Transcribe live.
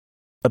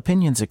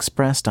Opinions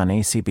expressed on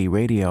ACB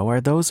Radio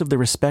are those of the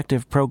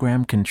respective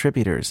program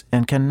contributors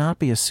and cannot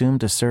be assumed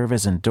to serve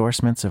as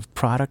endorsements of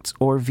products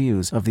or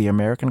views of the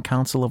American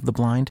Council of the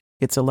Blind,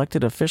 its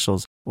elected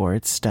officials, or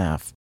its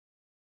staff.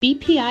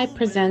 BPI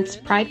presents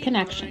Pride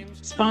Connection,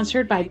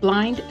 sponsored by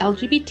Blind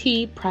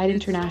LGBT Pride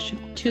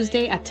International,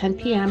 Tuesday at 10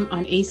 p.m.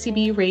 on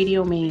ACB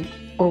Radio Maine,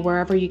 or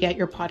wherever you get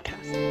your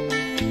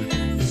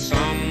podcasts.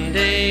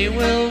 Someday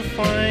we'll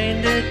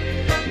find it,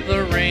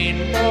 the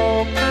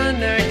rainbow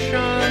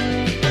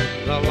connection,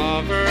 the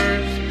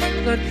lovers,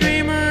 the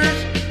dreamers,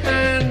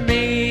 and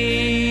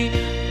me.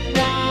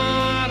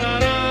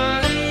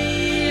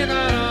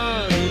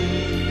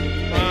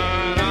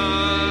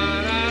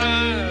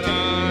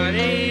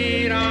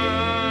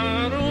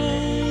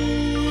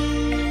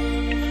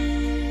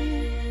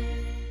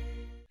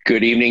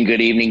 Good evening,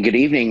 good evening, good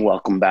evening.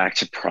 Welcome back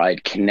to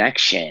Pride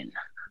Connection.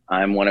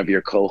 I'm one of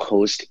your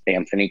co-hosts,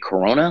 Anthony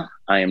Corona.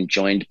 I am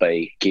joined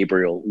by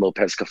Gabriel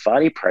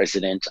Lopez-Cafati,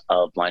 president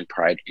of Blind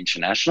Pride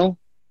International.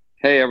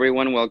 Hey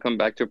everyone, welcome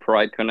back to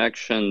Pride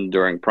Connection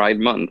during Pride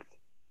Month.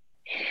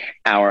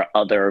 Our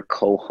other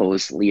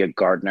co-host, Leah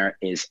Gardner,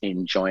 is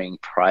enjoying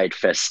Pride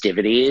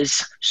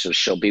festivities, so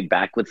she'll be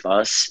back with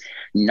us,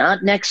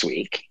 not next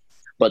week,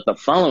 but the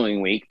following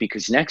week,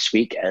 because next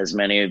week, as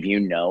many of you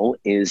know,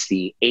 is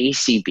the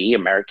ACB,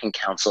 American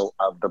Council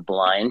of the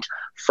Blind,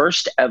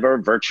 first ever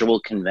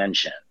virtual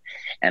convention.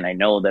 And I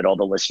know that all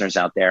the listeners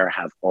out there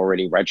have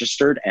already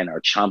registered and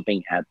are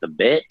chomping at the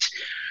bit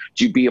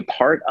to be a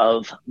part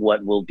of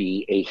what will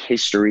be a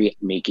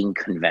history-making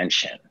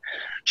convention.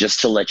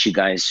 Just to let you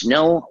guys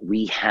know,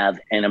 we have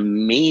an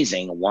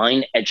amazing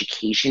wine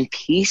education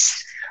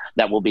piece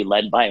that will be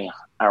led by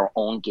our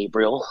own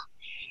Gabriel.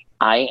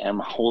 I am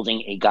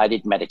holding a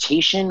guided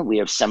meditation. We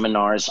have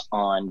seminars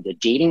on the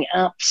dating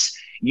apps,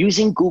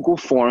 using Google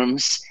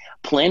Forms,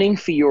 planning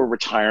for your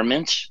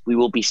retirement. We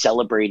will be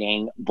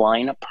celebrating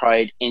Blind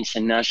Pride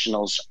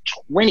International's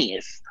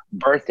 20th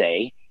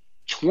birthday,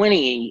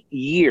 20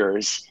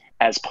 years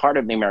as part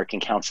of the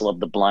American Council of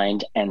the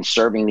Blind and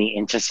serving the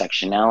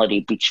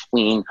intersectionality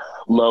between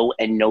low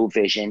and no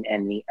vision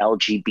and the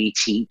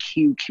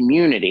LGBTQ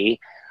community.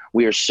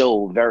 We are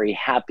so very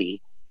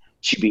happy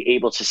to be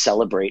able to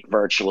celebrate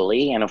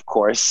virtually. And of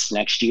course,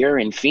 next year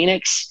in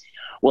Phoenix,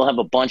 we'll have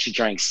a bunch of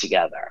drinks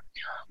together.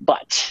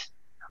 But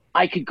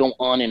I could go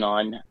on and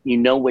on. You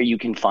know where you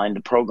can find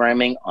the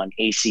programming on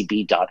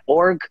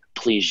acb.org.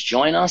 Please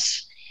join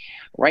us.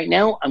 Right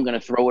now, I'm going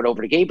to throw it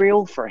over to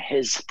Gabriel for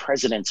his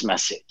president's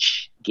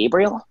message.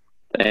 Gabriel?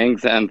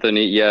 Thanks,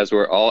 Anthony. Yes,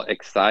 we're all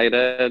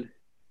excited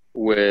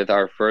with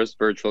our first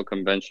virtual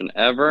convention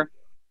ever.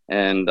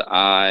 And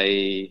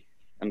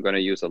I'm going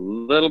to use a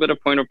little bit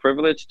of point of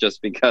privilege just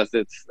because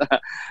it's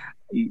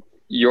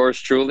yours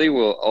truly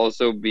will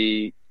also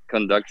be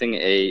conducting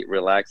a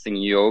relaxing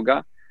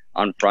yoga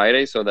on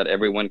Friday so that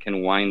everyone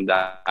can wind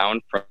down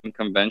from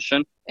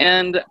convention.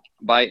 And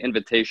by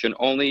invitation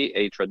only,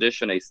 a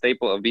tradition, a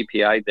staple of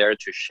BPI, Dare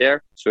to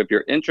Share. So if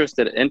you're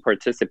interested in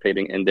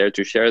participating in Dare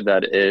to Share,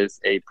 that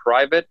is a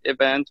private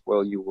event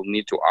where you will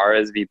need to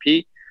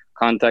RSVP.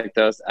 Contact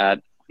us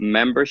at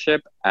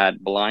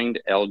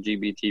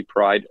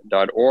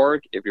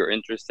membership@blindlgbtpride.org if you're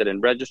interested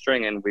in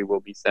registering, and we will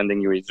be sending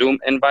you a Zoom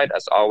invite.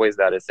 As always,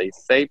 that is a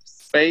safe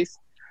space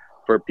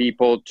for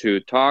people to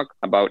talk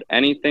about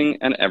anything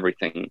and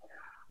everything.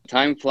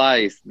 Time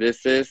flies.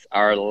 This is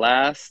our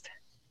last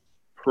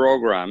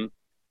program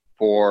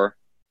for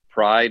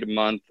Pride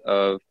Month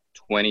of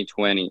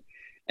 2020.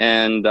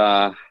 And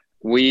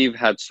we've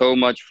had so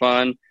much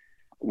fun.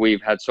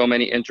 We've had so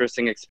many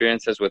interesting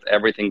experiences with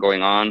everything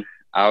going on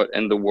out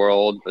in the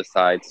world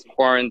besides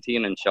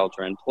quarantine and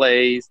shelter in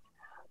place.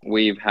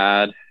 We've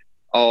had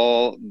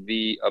all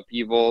the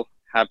upheaval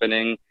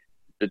happening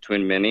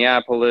between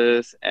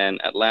Minneapolis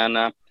and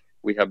Atlanta.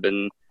 We have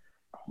been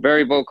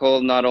very vocal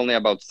not only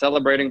about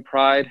celebrating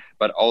Pride,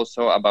 but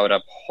also about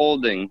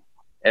upholding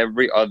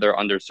every other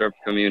underserved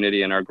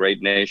community in our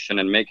great nation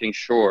and making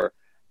sure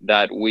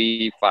that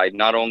we fight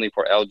not only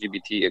for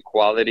LGBT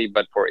equality,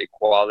 but for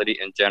equality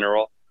in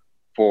general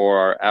for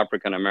our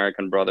African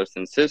American brothers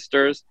and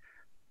sisters.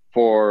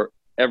 For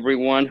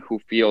everyone who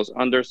feels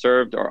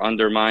underserved or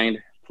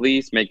undermined,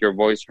 please make your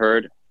voice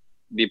heard.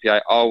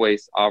 BPI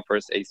always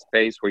offers a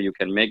space where you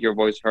can make your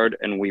voice heard,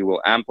 and we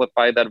will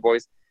amplify that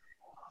voice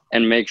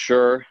and make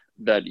sure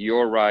that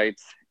your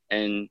rights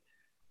and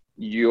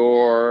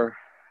your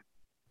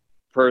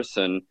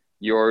person,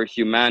 your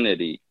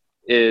humanity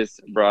is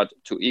brought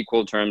to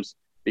equal terms,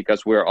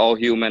 because we're all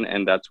human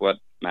and that's what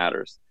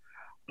matters.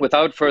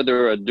 Without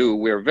further ado,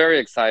 we're very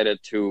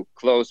excited to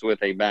close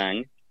with a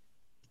bang.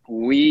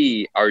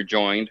 We are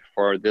joined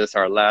for this,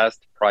 our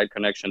last Pride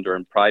Connection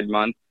during Pride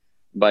Month,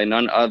 by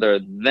none other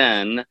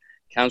than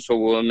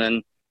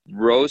Councilwoman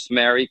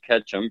Rosemary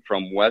Ketchum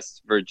from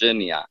West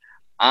Virginia.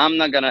 I'm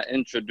not going to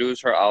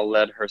introduce her. I'll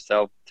let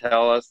herself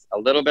tell us a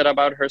little bit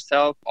about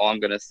herself. All I'm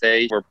going to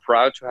say, we're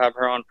proud to have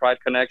her on Pride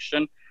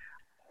Connection,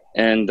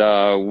 and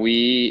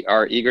we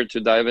are eager to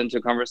dive into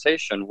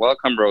conversation.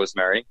 Welcome,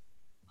 Rosemary.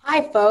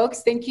 Hi,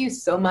 folks. Thank you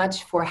so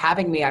much for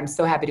having me. I'm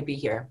so happy to be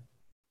here.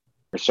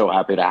 We're so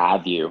happy to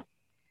have you.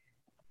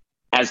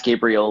 As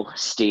Gabriel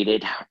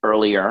stated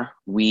earlier,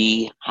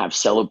 we have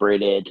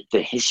celebrated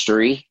the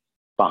history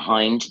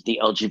behind the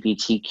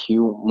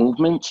LGBTQ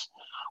movement.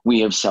 We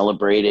have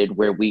celebrated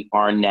where we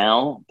are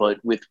now, but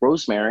with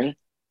Rosemary,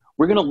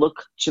 we're going to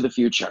look to the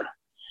future,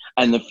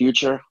 and the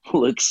future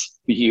looks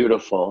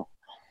beautiful.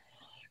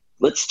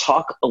 Let's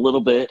talk a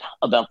little bit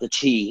about the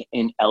T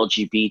in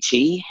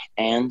LGBT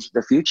and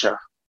the future.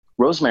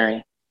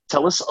 Rosemary,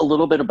 tell us a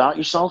little bit about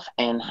yourself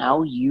and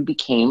how you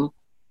became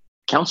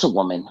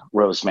Councilwoman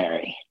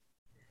Rosemary.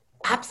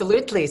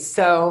 Absolutely.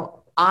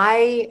 So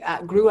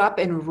I grew up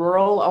in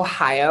rural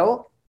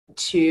Ohio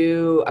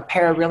to a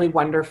pair of really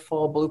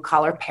wonderful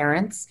blue-collar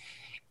parents.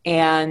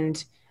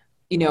 And,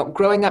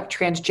 growing up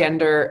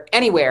transgender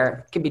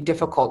anywhere can be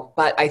difficult,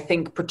 but I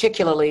think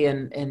particularly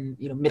in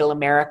middle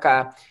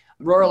America,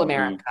 rural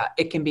America,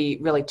 it can be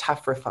really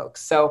tough for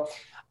folks. So,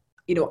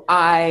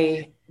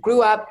 I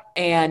grew up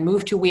and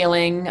moved to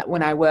Wheeling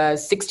when I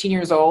was 16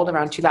 years old,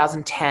 around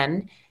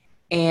 2010.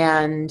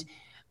 And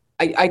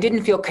I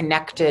didn't feel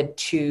connected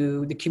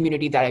to the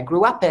community that I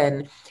grew up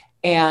in.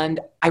 And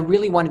I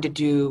really wanted to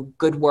do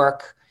good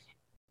work.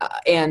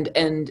 And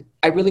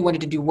I really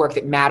wanted to do work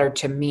that mattered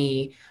to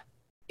me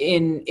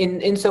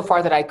in so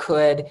far that I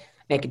could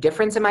make a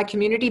difference in my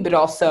community, but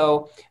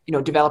also,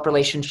 develop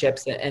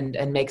relationships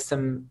and make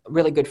some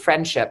really good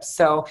friendships.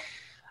 So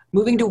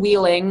moving to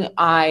Wheeling,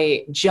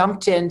 I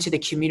jumped into the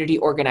community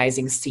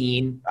organizing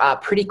scene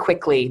pretty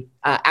quickly,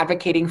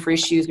 advocating for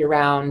issues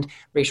around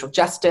racial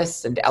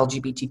justice and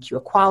LGBTQ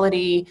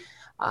equality,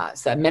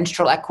 so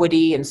menstrual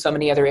equity, and so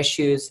many other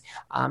issues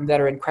that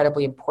are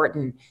incredibly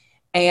important.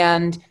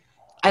 And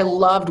I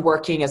loved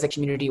working as a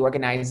community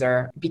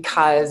organizer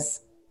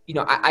because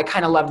I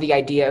kind of love the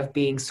idea of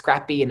being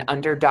scrappy and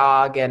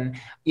underdog and,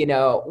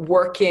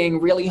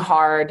 working really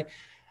hard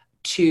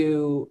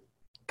to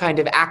kind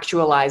of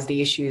actualize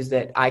the issues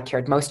that I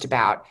cared most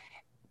about.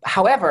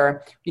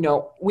 However,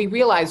 we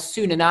realized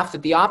soon enough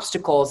that the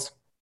obstacles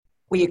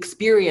we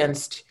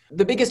experienced,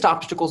 the biggest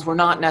obstacles were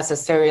not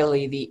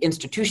necessarily the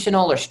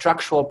institutional or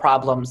structural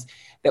problems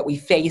that we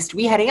faced.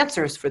 We had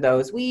answers for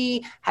those.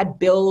 We had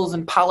bills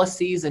and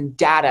policies and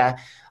data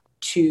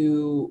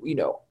to,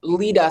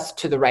 lead us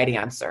to the right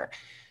answer.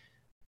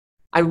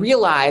 I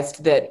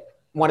realized that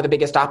one of the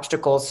biggest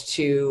obstacles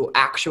to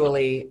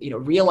actually,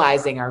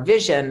 realizing our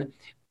vision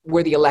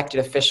were the elected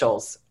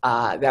officials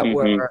that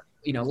were,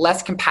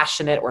 less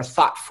compassionate or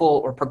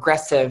thoughtful or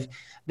progressive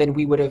than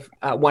we would have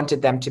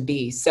wanted them to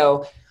be.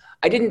 So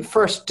I didn't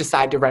first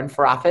decide to run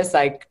for office.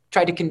 I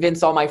tried to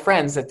convince all my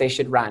friends that they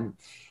should run.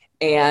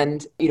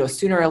 And,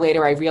 sooner or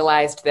later, I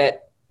realized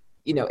that,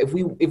 if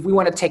we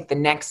want to take the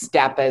next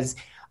step as,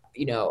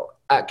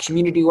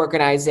 community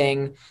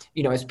organizing,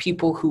 as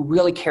people who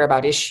really care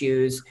about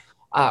issues,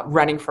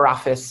 running for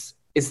office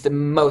is the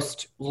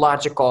most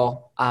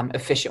logical,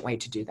 efficient way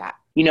to do that.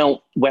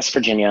 West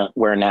Virginia,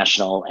 we're a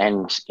national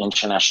and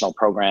international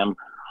program.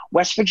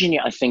 West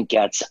Virginia, I think,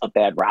 gets a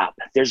bad rap.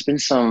 There's been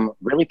some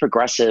really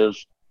progressive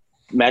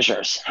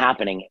measures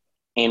happening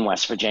in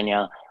West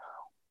Virginia.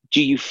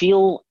 Do you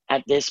feel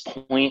at this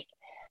point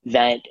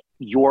that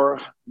you're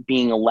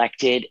being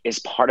elected as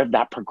part of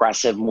that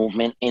progressive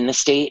movement in the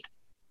state?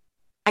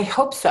 I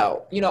hope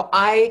so.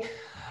 I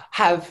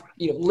have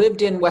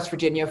lived in West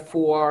Virginia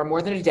for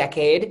more than a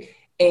decade,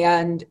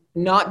 and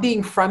not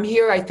being from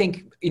here, I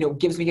think,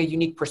 gives me a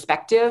unique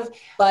perspective.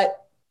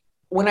 But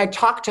when I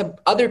talk to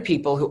other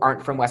people who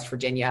aren't from West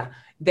Virginia,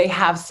 they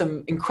have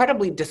some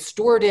incredibly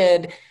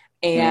distorted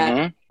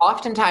and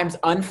oftentimes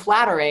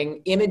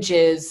unflattering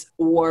images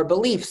or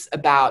beliefs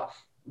about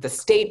the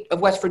state of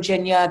West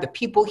Virginia, the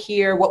people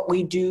here, what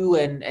we do,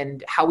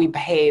 and how we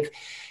behave.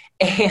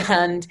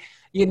 And,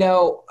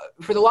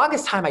 for the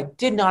longest time, I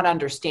did not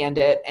understand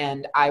it,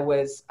 and I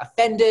was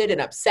offended and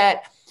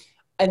upset.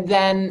 And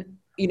then,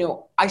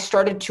 I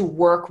started to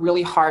work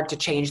really hard to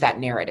change that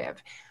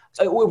narrative.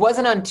 So it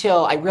wasn't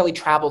until I really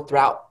traveled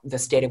throughout the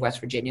state of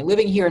West Virginia.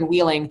 Living here in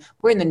Wheeling,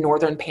 we're in the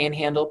northern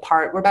panhandle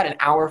part. We're about an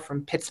hour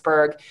from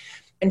Pittsburgh.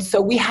 And so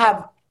we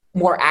have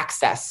more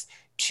access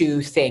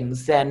to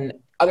things than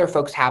other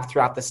folks have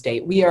throughout the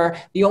state. We are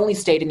the only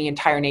state in the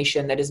entire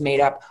nation that is made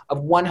up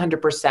of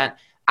 100%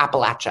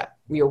 Appalachia.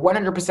 We are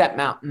 100%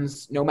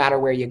 mountains, no matter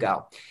where you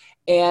go.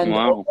 And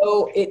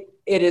although it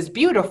is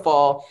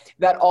beautiful,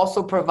 that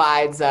also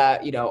provides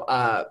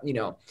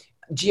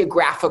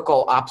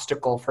geographical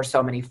obstacle for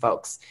so many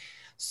folks,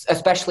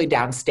 especially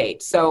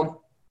downstate.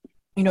 So,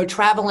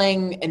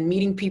 traveling and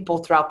meeting people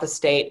throughout the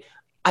state,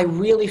 I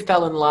really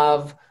fell in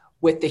love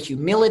with the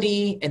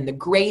humility and the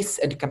grace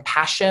and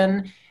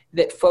compassion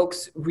that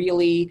folks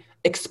really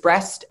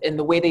expressed in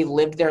the way they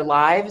lived their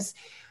lives,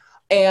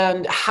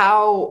 and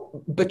how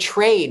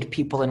betrayed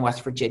people in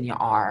West Virginia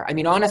are. I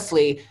mean,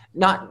 honestly,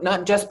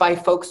 not just by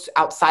folks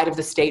outside of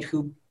the state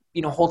who,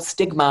 hold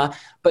stigma,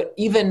 but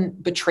even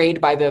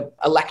betrayed by the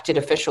elected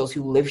officials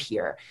who live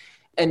here.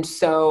 And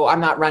so I'm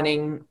not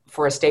running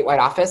for a statewide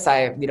office.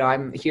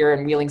 I'm here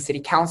in Wheeling City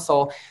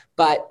Council,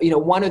 But,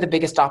 one of the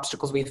biggest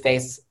obstacles we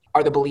face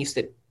are the beliefs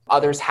that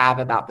others have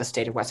about the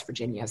state of West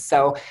Virginia. So,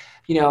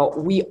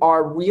 we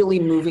are really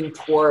moving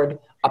toward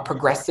a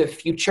progressive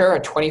future, a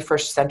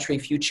 21st century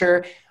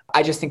future.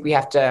 I just think we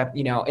have to,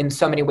 in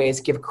so many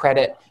ways, give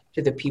credit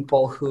to the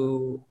people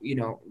who,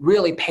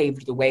 really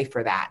paved the way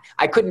for that.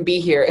 I couldn't be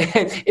here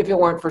if it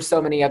weren't for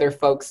so many other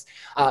folks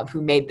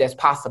who made this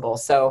possible.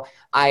 So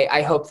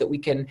I hope that we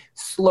can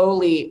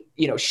slowly,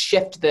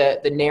 shift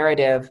the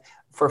narrative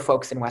for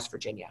folks in West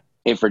Virginia.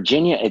 If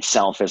Virginia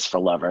itself is for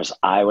lovers,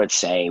 I would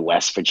say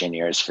West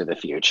Virginia is for the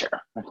future.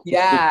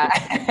 Yeah.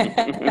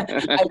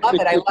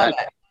 I love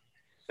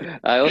it.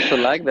 I also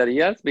like that.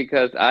 Yes,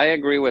 because I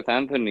agree with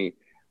Anthony.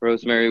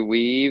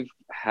 Rosemary,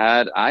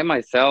 I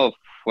myself,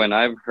 when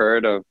I've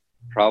heard of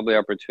probably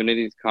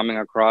opportunities coming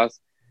across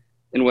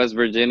in West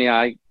Virginia,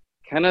 I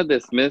kind of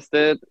dismissed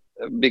it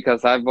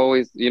because I've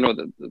always,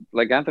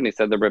 like Anthony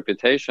said, the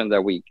reputation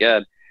that we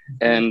get.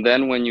 And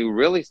then when you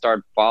really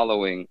start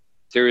following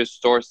serious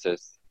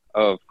sources,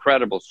 of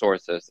credible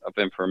sources of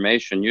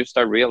information, you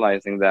start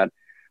realizing that,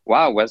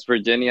 wow, West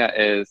Virginia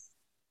is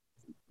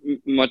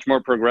much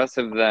more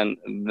progressive than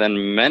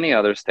many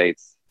other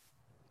states.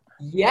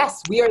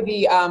 Yes, we are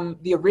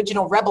the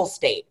original rebel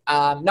state,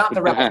 not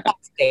the rebel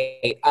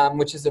state,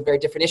 which is a very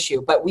different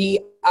issue. But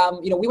we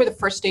were the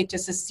first state to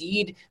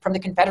secede from the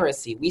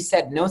Confederacy. We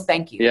said no,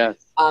 thank you. Yes.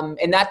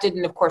 And that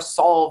didn't, of course,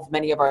 solve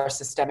many of our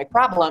systemic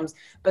problems.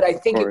 But I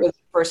think it was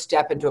the first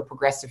step into a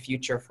progressive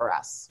future for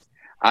us.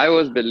 I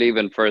always believe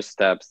in first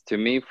steps. To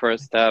me,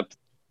 first steps,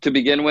 to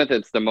begin with,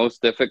 it's the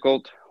most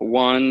difficult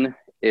one.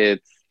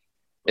 It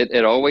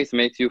always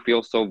makes you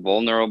feel so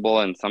vulnerable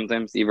and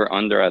sometimes even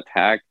under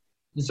attack.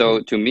 Mm-hmm.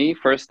 So to me,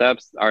 first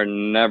steps are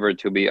never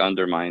to be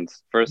undermined.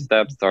 First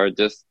steps are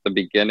just the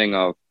beginning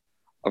of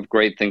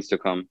great things to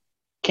come.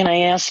 Can I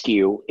ask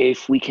you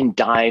if we can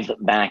dive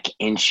back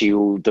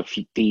into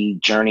the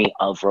journey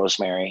of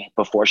Rosemary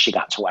before she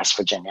got to West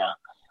Virginia?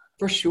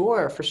 For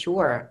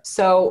sure.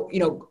 So,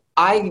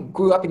 I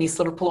grew up in East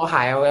Liverpool,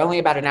 Ohio, only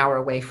about an hour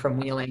away from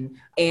Wheeling.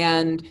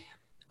 And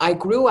I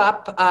grew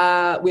up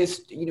with,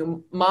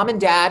 mom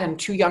and dad and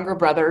two younger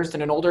brothers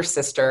and an older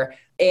sister.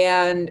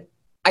 And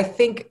I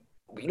think,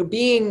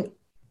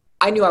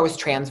 I knew I was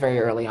trans very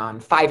early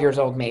on, 5 years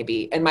old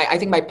maybe. And I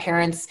think my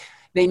parents,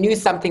 they knew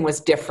something was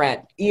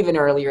different even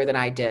earlier than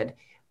I did.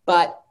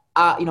 But,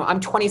 I'm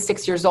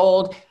 26 years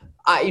old.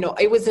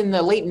 It was in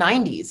the late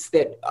 90s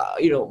that,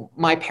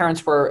 my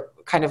parents were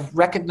kind of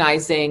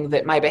recognizing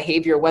that my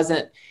behavior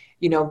wasn't,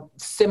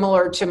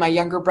 similar to my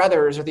younger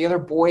brothers or the other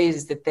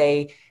boys that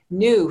they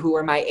knew who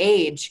were my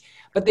age,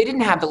 but they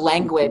didn't have the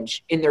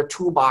language in their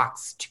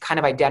toolbox to kind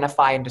of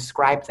identify and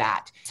describe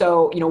that.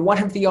 So,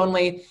 one of the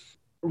only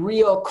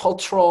real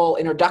cultural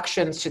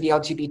introductions to the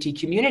LGBT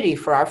community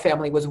for our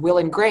family was Will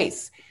and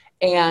Grace.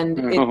 And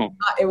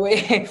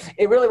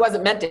it really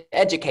wasn't meant to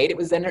educate. It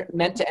was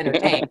meant to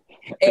entertain.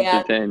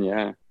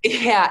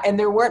 And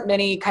there weren't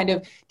many kind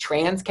of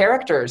trans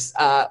characters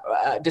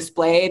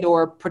displayed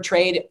or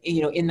portrayed,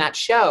 in that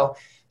show.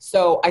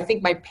 So I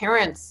think my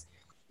parents,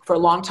 for a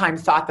long time,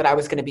 thought that I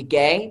was going to be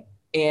gay,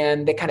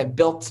 and they kind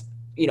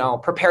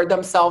of prepared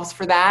themselves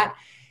for that.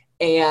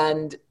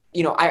 And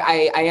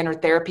I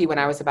entered therapy when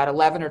I was about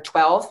 11 or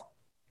 12.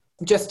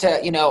 Just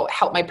to,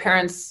 help my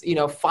parents,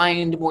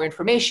 find more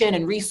information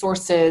and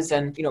resources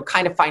and,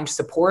 kind of find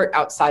support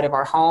outside of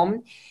our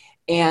home.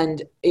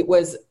 And it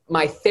was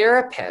my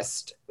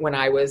therapist when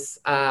I was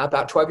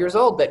about 12 years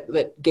old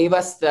that gave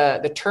us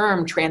the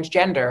term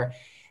transgender.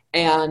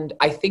 And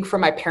I think for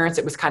my parents,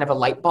 it was kind of a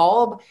light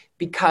bulb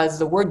because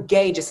the word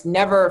gay just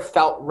never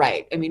felt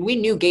right. I mean, we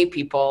knew gay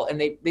people and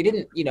they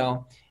didn't,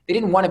 they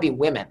didn't want to be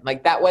women.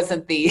 Like that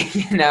wasn't the,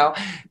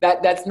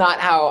 that's not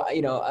how,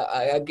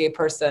 a gay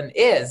person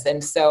is.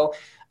 And so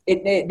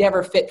it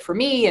never fit for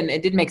me, and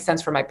it didn't make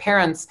sense for my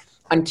parents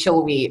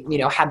until we,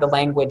 had the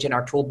language in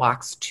our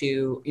toolbox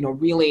to,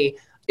 really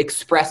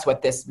express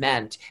what this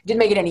meant. It didn't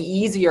make it any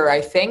easier,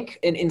 I think.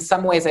 In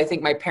some ways, I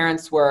think my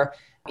parents were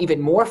even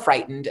more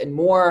frightened and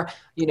more,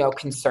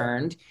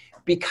 concerned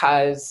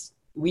because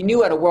we knew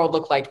what a world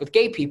looked like with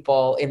gay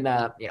people in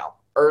the,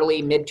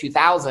 early mid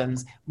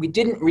 2000s. We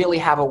didn't really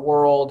have a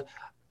world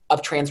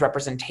of trans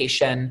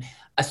representation,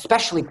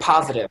 especially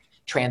positive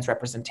trans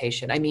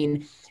representation. I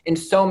mean, in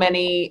so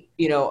many,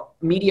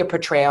 media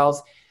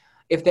portrayals,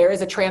 if there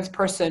is a trans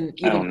person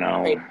even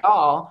at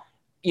all,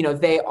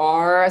 they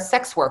are a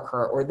sex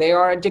worker or they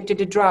are addicted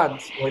to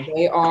drugs or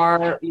they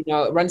are,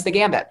 runs the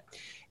gambit.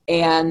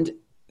 And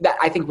that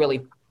I think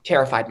really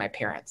terrified my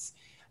parents,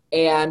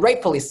 and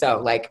rightfully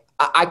so. Like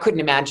I couldn't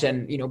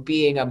imagine,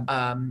 being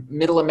a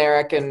middle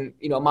American,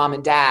 mom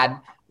and dad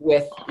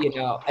with,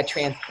 a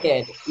trans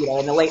kid,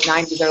 in the late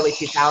 90s, early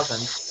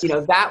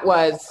 2000s. That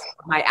was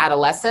my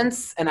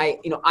adolescence. And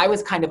I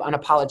was kind of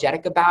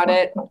unapologetic about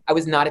it. I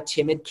was not a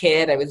timid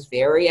kid. I was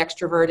very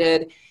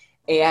extroverted.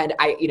 And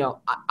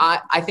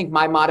I think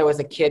my motto as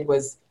a kid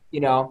was,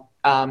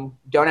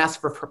 don't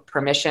ask for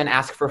permission,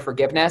 ask for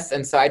forgiveness.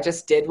 And so I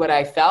just did what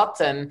I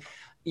felt, and,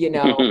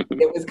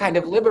 it was kind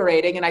of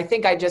liberating. And I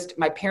think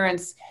my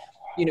parents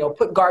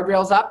put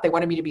guardrails up. They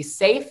wanted me to be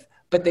safe,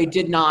 but they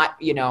did not,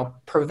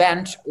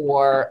 prevent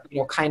or,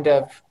 kind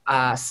of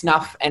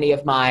snuff any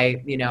of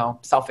my,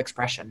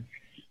 self-expression.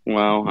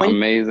 Wow,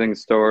 amazing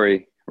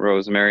story,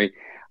 Rosemary.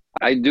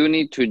 I do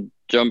need to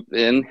jump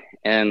in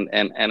and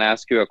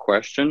ask you a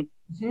question.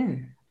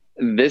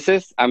 Mm-hmm. This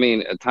is,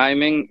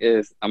 timing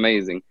is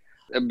amazing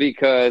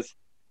because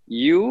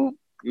you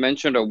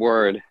mentioned a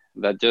word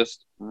that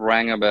just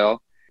rang a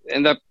bell.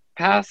 In the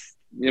past,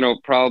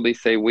 probably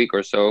say week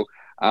or so,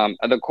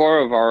 at the core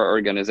of our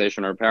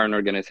organization, our parent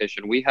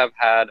organization, we have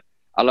had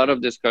a lot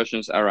of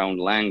discussions around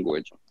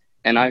language.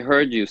 And I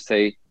heard you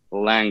say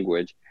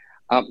language.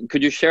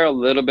 Could you share a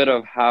little bit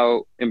of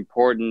how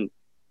important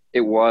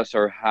it was,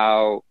 or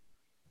how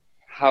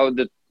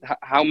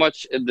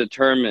much it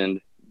determined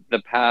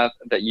the path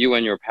that you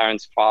and your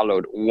parents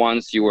followed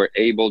once you were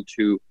able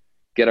to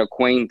get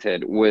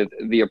acquainted with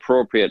the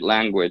appropriate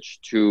language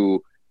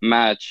to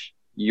match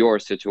your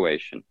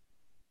situation?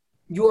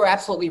 You are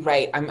absolutely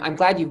right. I'm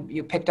glad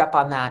you picked up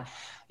on that.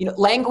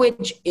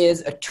 Language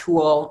is a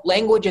tool.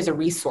 Language is a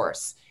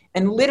resource.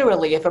 And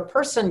literally, if a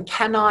person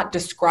cannot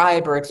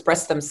describe or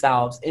express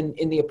themselves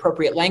in the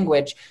appropriate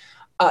language,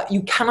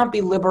 you cannot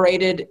be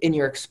liberated in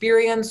your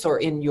experience or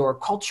in your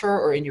culture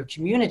or in your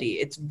community.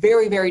 It's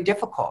very, very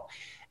difficult.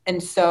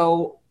 And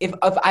so if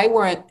I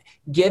weren't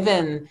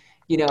given,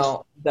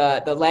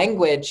 the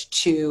language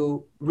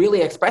to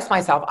really express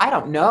myself, I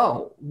don't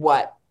know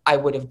what I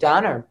would have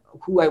done or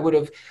who I would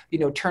have,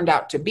 turned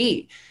out to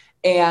be.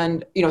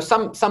 And,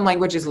 some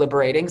language is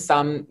liberating,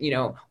 some,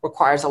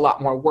 requires a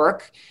lot more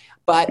work.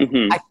 But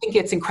I think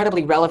it's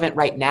incredibly relevant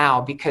right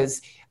now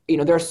because,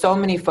 there are so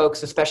many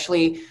folks,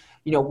 especially,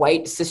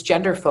 white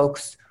cisgender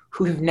folks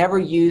who have never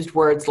used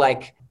words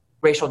like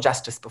racial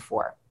justice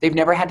before. They've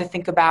never had to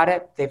think about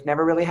it. They've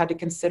never really had to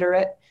consider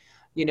it.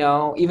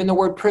 Even the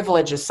word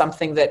privilege is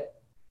something that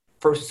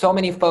for so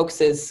many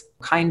folks is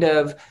kind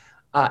of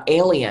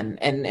alien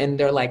and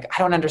they're like,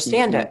 I don't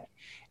understand it.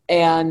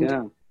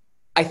 And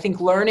I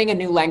think learning a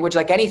new language,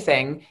 like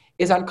anything,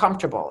 is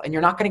uncomfortable and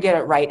you're not going to get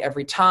it right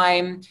every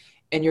time.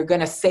 And you're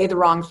going to say the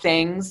wrong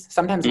things,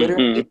 sometimes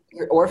literally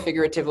or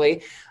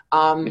figuratively.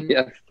 And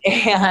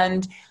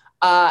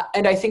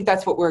I think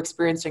that's what we're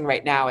experiencing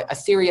right now, a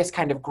serious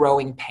kind of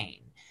growing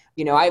pain.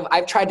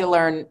 I've tried to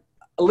learn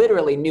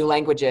literally new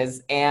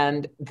languages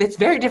and it's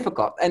very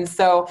difficult. And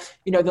so,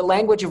 the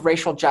language of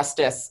racial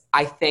justice,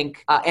 I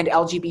think, and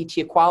LGBT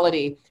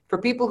equality for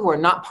people who are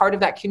not part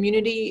of that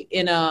community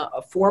in a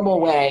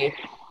formal way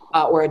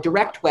or a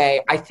direct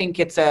way, I think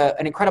it's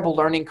an incredible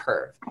learning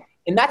curve.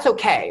 And that's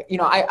okay.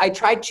 I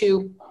try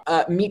to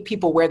meet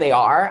people where they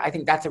are. I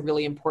think that's a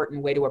really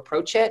important way to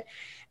approach it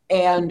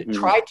and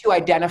try to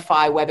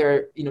identify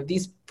whether,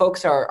 these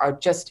folks are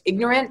just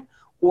ignorant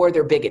or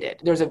they're bigoted.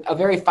 There's a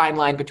very fine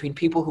line between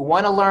people who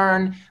want to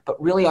learn, but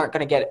really aren't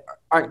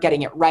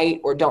getting it right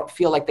or don't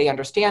feel like they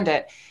understand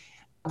it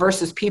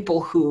versus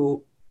people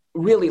who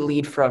really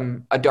lead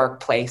from a dark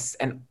place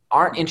and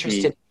aren't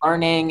interested in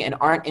learning and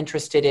aren't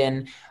interested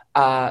in,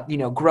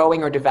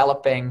 growing or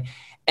developing.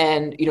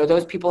 And,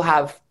 those people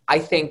have, I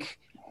think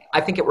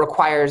it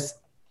requires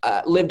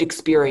lived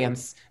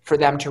experience for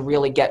them to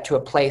really get to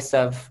a place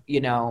of,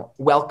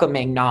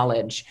 welcoming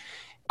knowledge.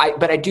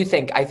 But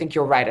I think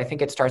you're right. I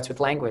think it starts with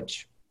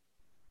language.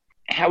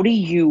 How do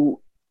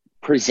you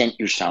present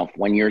yourself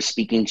when you're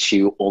speaking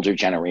to older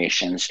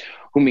generations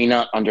who may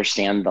not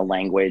understand the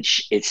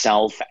language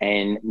itself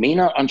and may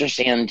not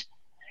understand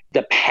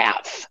the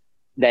path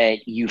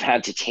that you've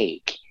had to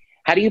take?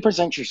 How do you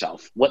present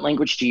yourself? What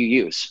language do you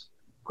use?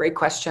 Great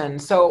question.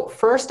 So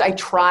first, I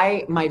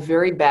try my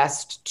very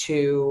best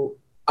to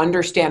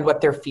understand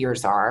what their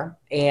fears are.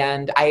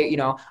 And I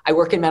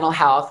work in mental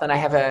health and I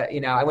have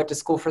I went to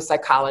school for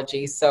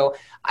psychology. So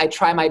I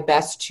try my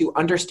best to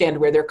understand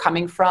where they're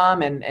coming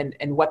from and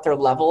what their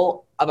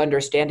level of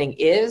understanding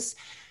is.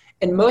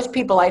 And most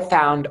people I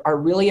found are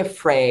really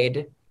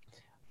afraid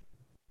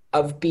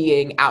of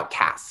being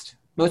outcast.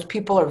 Most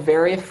people are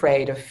very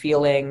afraid of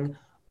feeling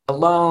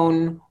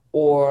alone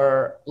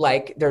or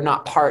like they're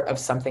not part of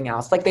something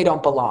else, like they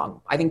don't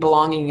belong. I think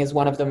belonging is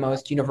one of the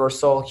most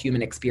universal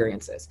human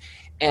experiences.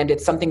 And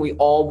it's something we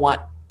all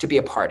want to be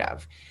a part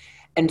of.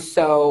 And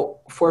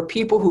so for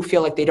people who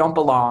feel like they don't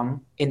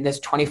belong in this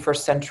 21st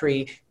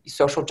century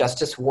social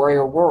justice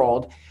warrior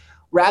world,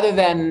 rather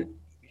than,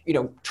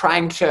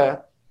 trying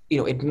to,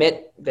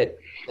 admit that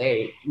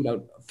they,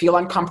 feel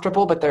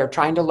uncomfortable, but they're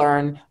trying to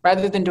learn,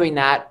 rather than doing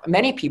that,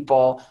 many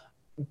people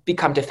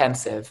become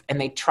defensive and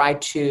they try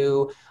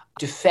to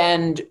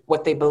defend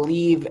what they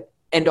believe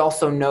and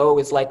also know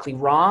is likely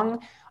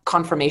wrong.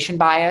 Confirmation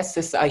bias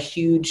is a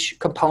huge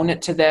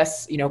component to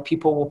this.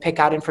 People will pick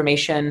out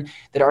information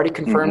that already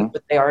confirms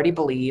what they already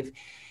believe.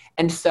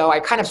 And so I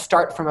kind of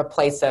start from a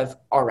place of,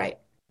 all right,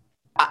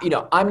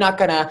 I'm not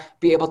going to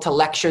be able to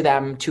lecture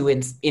them to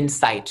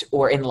insight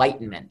or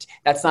enlightenment.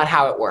 That's not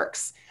how it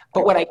works.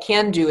 But what I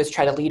can do is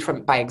try to lead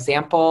by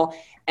example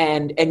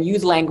and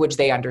use language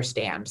they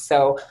understand.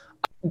 So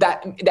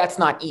that's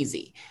not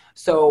easy.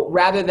 So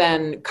rather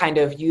than kind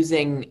of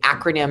using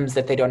acronyms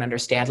that they don't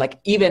understand, like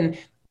even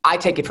I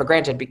take it for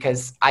granted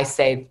because I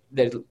say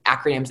the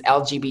acronyms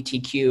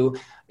LGBTQ,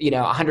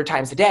 100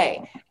 times a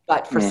day.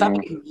 But for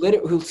somebody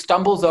who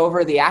stumbles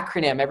over the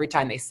acronym every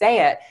time they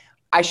say it,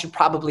 I should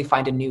probably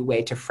find a new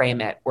way to frame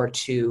it or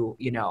to,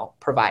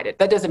 provide it.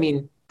 That doesn't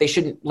mean they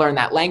shouldn't learn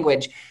that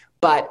language,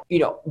 but,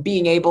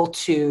 being able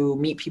to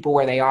meet people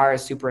where they are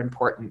is super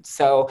important.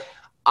 So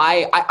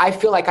I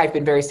feel like I've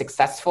been very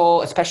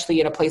successful, especially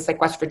in a place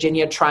like West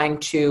Virginia, trying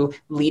to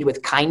lead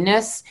with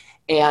kindness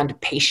and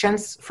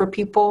patience for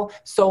people,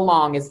 so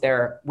long as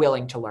they're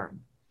willing to learn.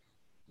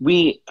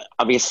 We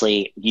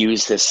obviously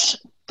use this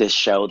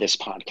show, this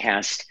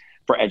podcast,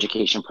 for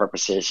education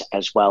purposes,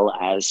 as well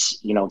as,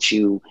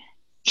 to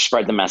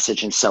spread the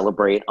message and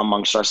celebrate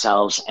amongst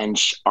ourselves and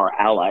our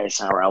allies.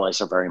 Our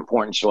allies are very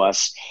important to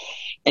us.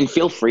 And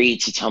feel free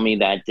to tell me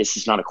that this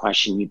is not a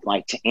question you'd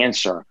like to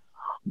answer,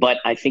 but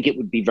I think it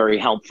would be very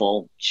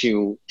helpful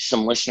to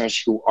some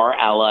listeners who are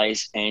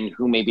allies and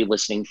who may be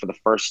listening for the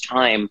first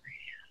time.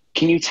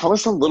 Can you tell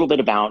us a little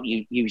bit about,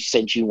 you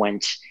said you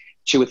went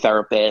to a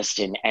therapist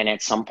and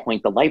at some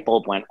point the light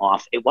bulb went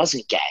off. It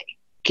wasn't gay.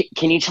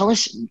 Can you tell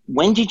us,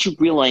 when did you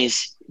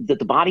realize that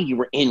the body you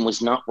were in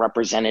was not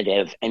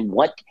representative, and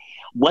what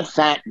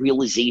that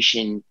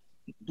realization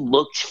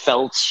looked,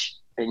 felt,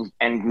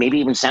 and maybe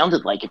even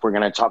sounded like, if we're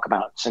going to talk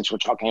about, since we're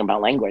talking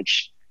about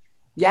language?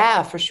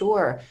 Yeah, for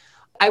sure.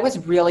 I was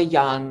really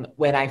young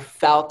when I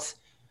felt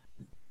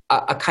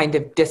a kind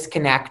of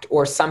disconnect,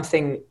 or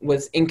something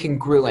was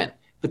incongruent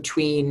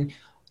between,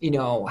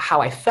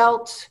 how I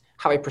felt,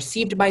 how I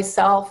perceived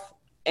myself,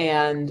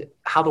 and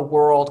how the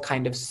world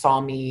kind of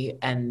saw me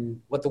and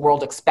what the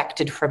world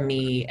expected from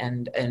me.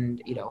 And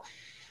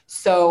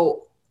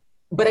so,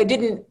 but I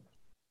didn't,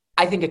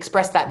 I think,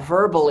 express that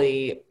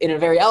verbally in a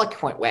very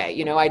eloquent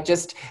way. I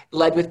just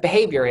led with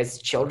behavior,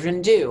 as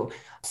children do.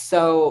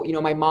 So,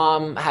 my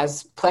mom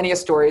has plenty of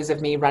stories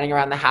of me running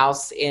around the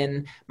house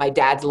in my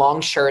dad's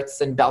long shirts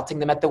and belting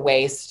them at the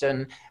waist,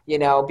 and,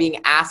 being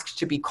asked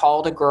to be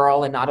called a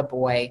girl and not a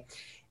boy.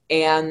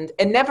 And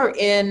never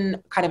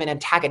in kind of an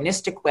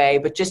antagonistic way,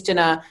 but just in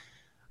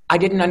I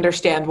didn't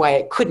understand why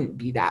it couldn't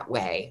be that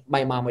way,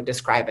 my mom would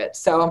describe it.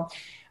 So,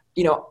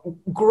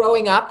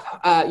 growing up,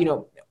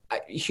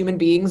 human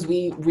beings,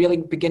 we really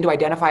begin to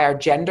identify our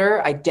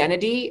gender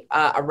identity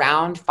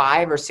around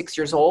 5 or 6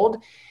 years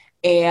old.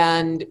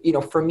 And,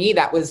 for me,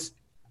 that was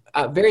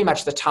very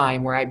much the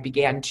time where I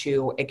began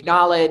to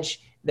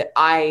acknowledge that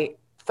I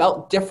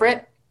felt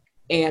different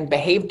and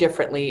behaved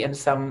differently in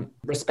some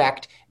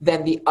respect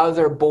than the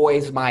other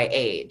boys my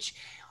age.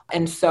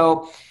 And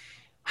so,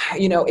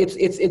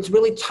 it's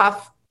really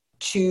tough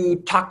to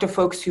talk to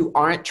folks who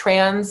aren't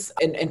trans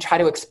and try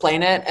to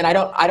explain it. And I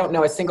don't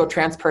know a single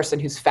trans person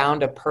who's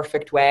found a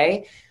perfect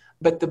way,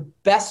 but the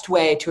best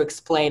way to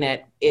explain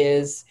it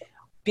is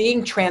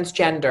being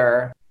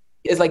transgender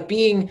is like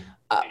being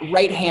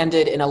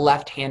right-handed in a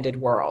left-handed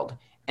world.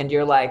 And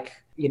you're like,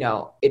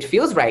 it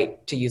feels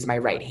right to use my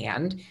right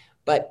hand,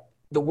 but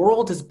the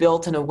world is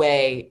built in a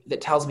way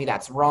that tells me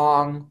that's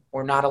wrong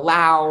or not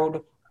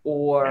allowed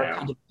or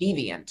kind of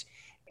deviant.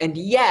 And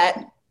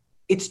yet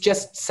it's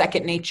just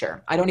second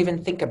nature. I don't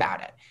even think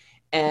about it.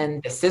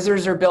 And the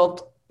scissors are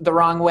built the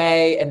wrong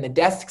way, and the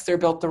desks are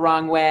built the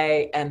wrong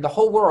way, and the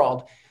whole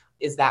world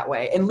is that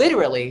way. And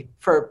literally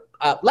for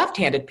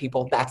left-handed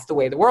people, that's the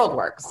way the world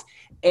works.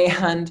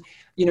 And,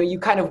 you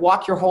kind of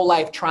walk your whole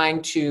life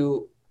trying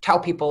to tell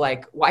people,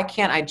 like, why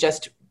can't I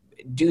just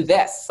do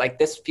this? Like,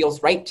 this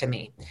feels right to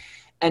me.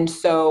 And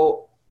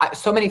so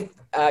many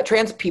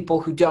trans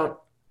people who don't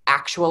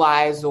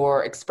actualize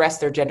or express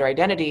their gender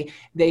identity,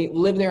 they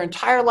live their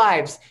entire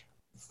lives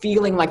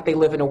feeling like they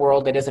live in a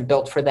world that isn't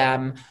built for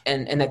them,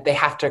 and that they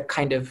have to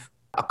kind of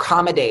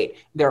accommodate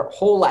their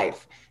whole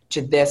life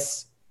to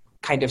this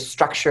kind of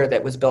structure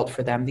that was built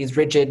for them, these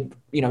rigid,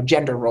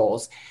 gender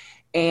roles.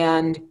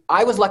 And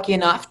I was lucky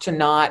enough to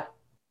not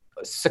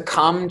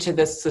succumb to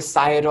this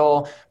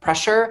societal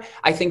pressure.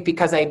 I think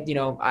because I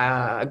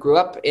grew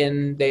up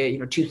in the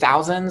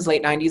 2000s,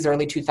 late 90s,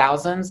 early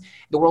 2000s.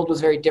 The world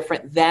was very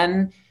different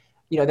then,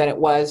 than it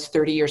was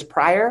 30 years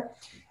prior.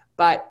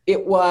 But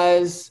it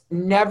was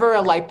never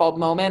a light bulb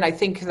moment. I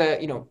think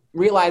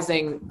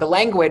realizing the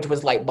language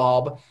was light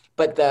bulb,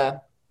 but the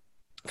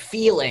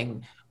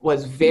feeling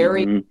was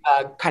very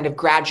kind of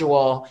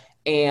gradual,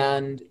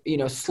 and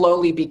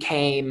slowly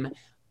became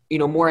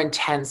more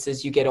intense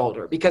as you get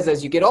older, because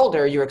as you get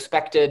older, you're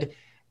expected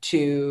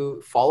to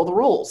follow the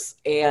rules,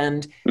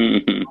 and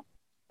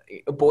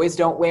boys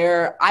don't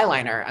wear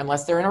eyeliner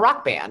unless they're in a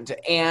rock band.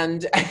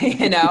 And,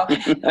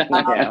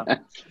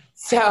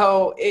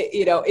 so,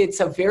 it's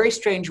a very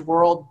strange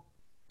world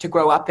to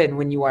grow up in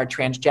when you are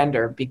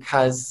transgender,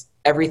 because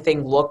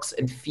everything looks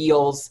and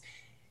feels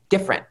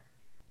different.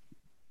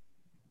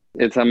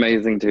 It's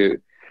amazing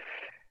to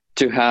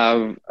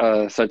have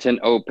such an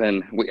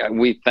open,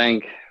 we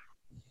thank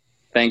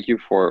you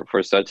for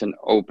such an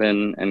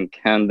open and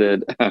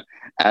candid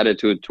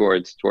attitude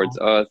towards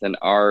us and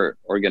our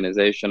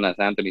organization. As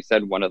Anthony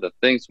said, one of the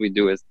things we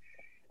do is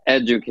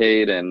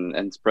educate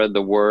and spread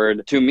the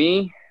word. To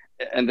me,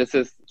 and this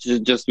is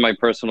just my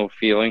personal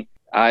feeling,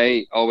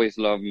 I always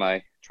love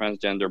my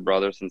transgender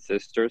brothers and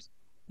sisters.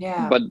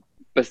 Yeah. But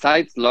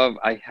besides love,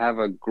 I have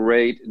a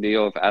great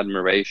deal of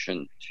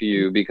admiration to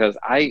you, because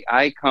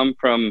I come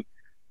from,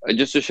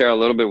 just to share a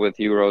little bit with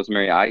you,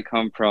 Rosemary, I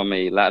come from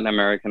a Latin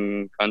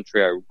American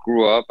country. I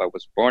grew up, I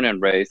was born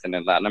and raised in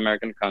a Latin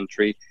American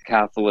country,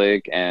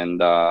 Catholic,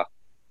 and a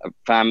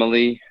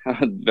family,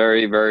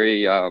 very,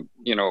 very,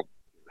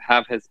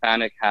 half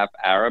Hispanic, half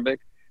Arabic.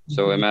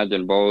 So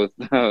imagine both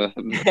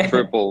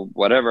triple,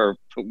 whatever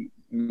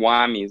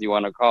whammies you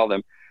want to call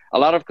them, a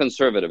lot of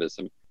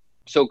conservatism.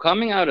 So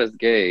coming out as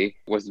gay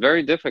was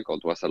very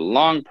difficult. It was a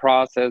long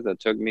process that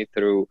took me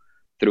through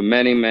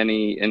many,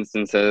 many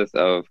instances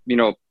of,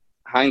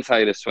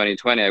 hindsight is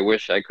 2020. I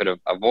wish I could have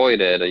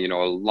avoided a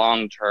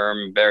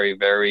long-term, very,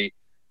 very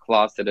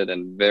closeted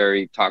and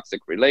very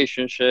toxic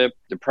relationship,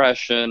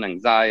 depression,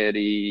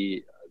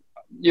 anxiety,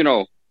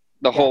 the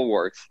whole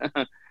works.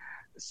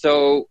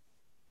 So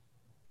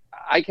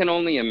I can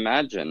only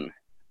imagine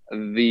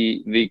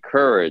the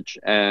courage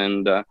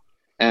and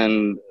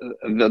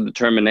the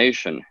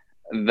determination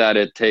that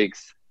it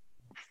takes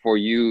for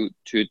you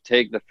to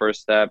take the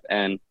first step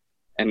and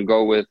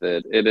go with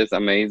it. It is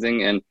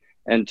amazing.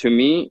 And to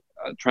me,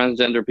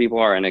 transgender people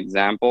are an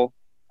example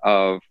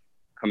of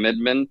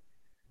commitment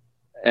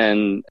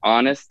and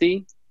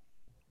honesty,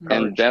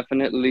 and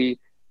definitely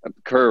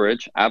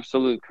courage,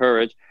 absolute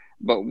courage.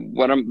 But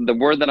the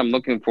word that I'm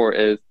looking for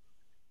is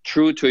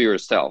true to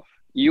yourself.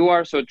 You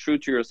are so true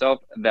to yourself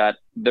that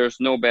there's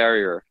no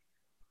barrier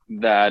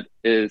that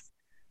is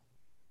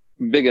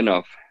big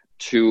enough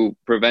to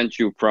prevent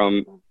you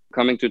from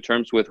coming to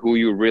terms with who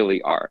you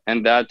really are.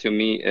 And that to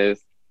me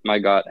is, my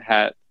God,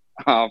 hat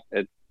off,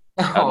 it's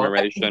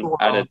admiration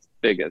at its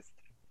biggest.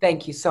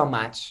 Thank you so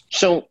much.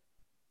 So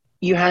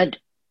you had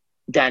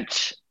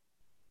that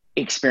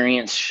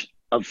experience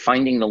of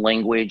finding the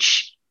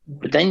language,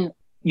 but then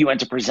you had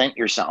to present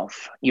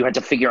yourself. You had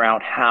to figure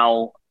out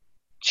how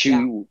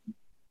to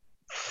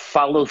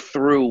follow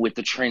through with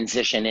the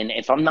transition. And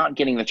if I'm not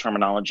getting the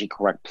terminology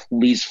correct,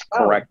 please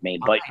correct me.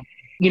 But,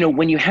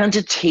 when you had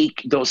to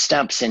take those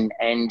steps and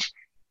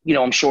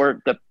I'm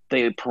sure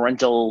the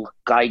parental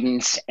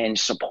guidance and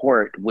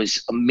support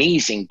was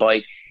amazing,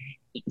 but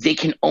they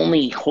can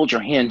only hold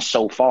your hand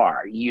so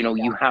far.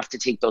 You have to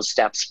take those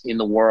steps in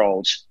the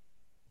world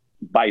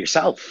by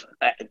yourself,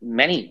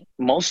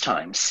 most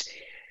times.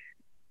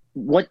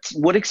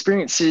 What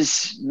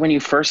experiences, when you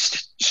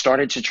first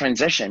started to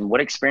transition,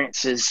 what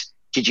experiences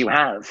did you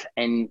have?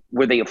 And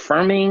were they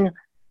affirming?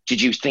 Did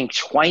you think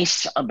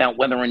twice about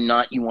whether or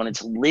not you wanted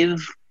to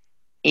live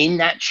in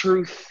that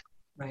truth?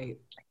 Right.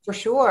 For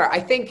sure. I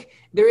think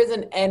there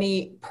isn't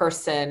any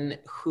person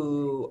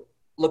who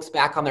looks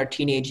back on their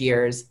teenage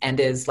years and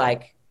is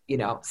like,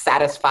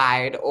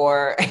 satisfied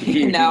or,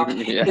 Amen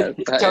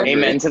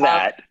to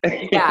that.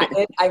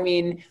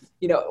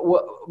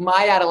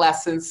 My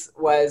adolescence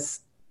was,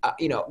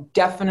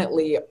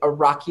 definitely a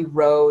rocky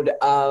road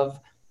of,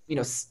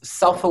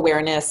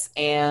 self-awareness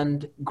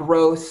and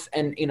growth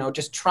and,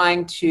 just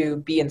trying to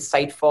be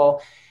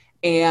insightful.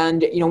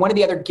 And, one of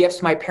the other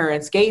gifts my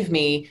parents gave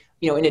me,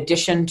 in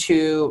addition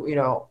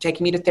to,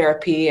 taking me to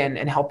therapy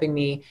and helping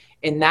me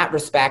in that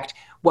respect,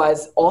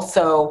 was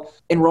also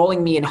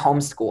enrolling me in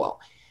homeschool.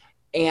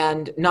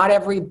 And not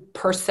every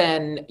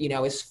person,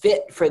 is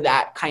fit for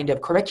that kind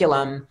of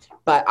curriculum,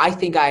 but I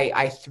think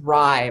I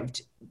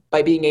thrived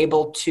by being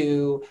able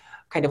to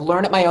kind of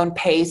learn at my own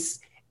pace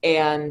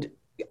and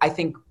I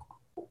think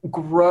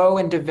grow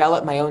and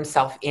develop my own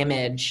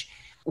self-image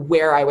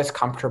where I was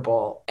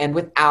comfortable and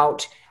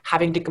without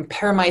having to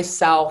compare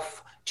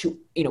myself to,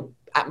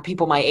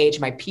 people my age,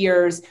 my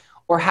peers,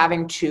 or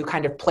having to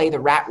kind of play the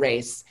rat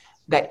race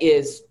that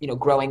is,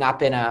 growing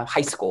up in a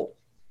high school.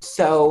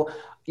 So,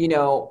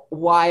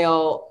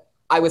 while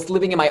I was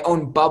living in my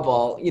own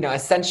bubble,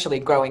 essentially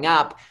growing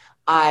up,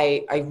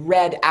 I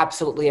read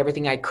absolutely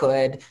everything I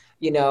could,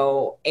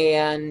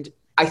 and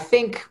I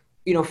think,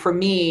 for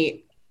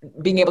me,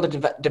 being able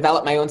to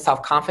develop my own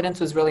self-confidence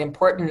was really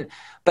important,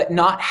 but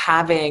not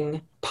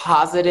having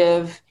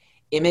positive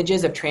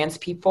images of trans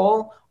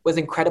people was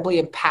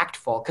incredibly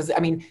impactful. Because,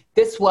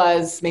 this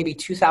was maybe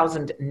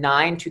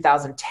 2009,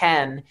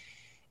 2010,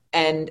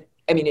 and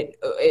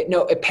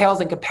it pales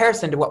in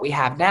comparison to what we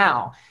have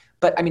now.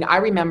 But I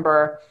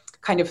remember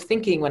kind of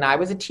thinking when I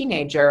was a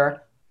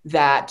teenager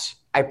that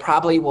I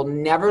probably will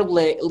never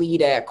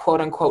lead a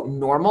quote unquote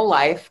normal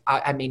life.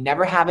 I may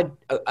never have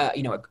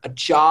a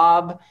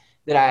job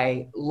that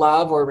I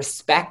love or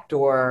respect,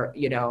 or,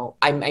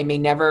 I may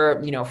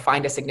never,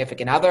 find a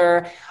significant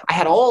other. I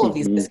had all of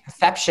these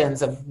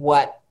misconceptions of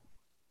what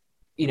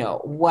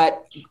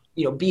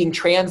being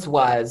trans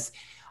was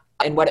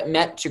and what it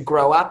meant to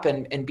grow up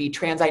and be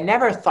trans. I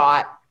never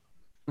thought,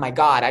 my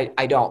God,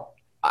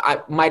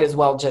 I might as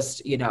well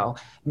just,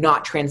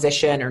 not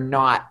transition or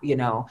not,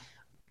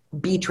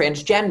 be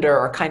transgender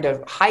or kind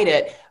of hide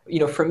it.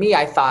 For me,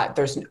 I thought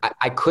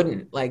I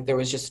couldn't, there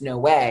was just no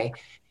way.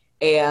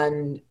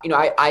 And,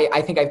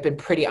 I think I've been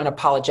pretty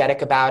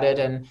unapologetic about it.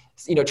 And,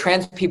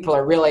 trans people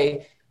are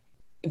really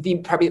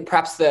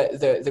perhaps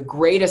the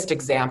greatest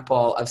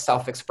example of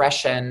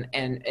self-expression,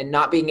 and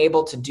not being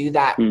able to do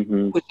that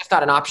was just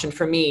not an option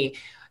for me.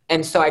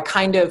 And so I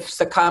kind of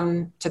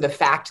succumbed to the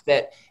fact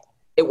that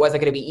it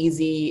wasn't going to be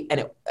easy,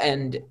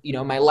 and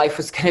my life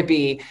was going to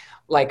be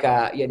like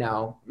a,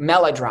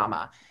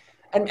 melodrama.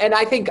 And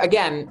I think,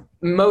 again,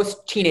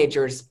 most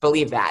teenagers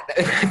believe that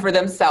for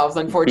themselves,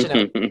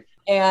 unfortunately.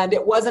 And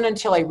it wasn't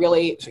until I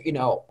really,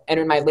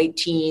 entered my late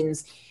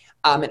teens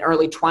and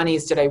early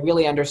 20s did I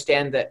really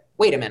understand that,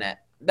 wait a minute,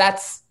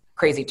 that's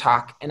crazy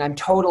talk. And I'm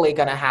totally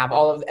going to have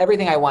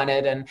everything I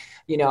wanted. And,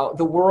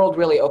 the world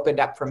really opened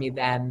up for me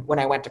then when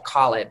I went to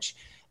college.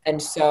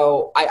 And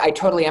so I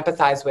totally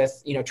empathize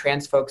with,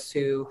 trans folks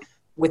who,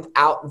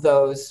 without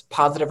those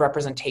positive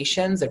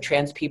representations of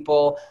trans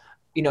people,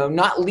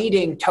 not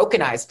leading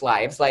tokenized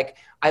lives. Like,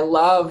 I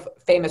love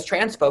famous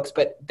trans folks,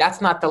 but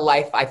that's not the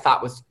life I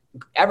thought was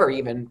ever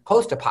even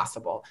close to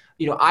possible.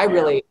 I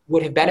really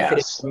would have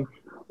benefited from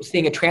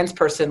seeing a trans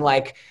person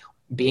like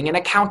being an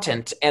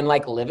accountant and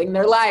like living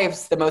their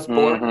lives the most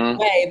boring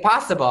way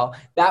possible.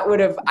 That would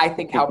have, I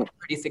think, helped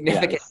pretty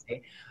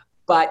significantly.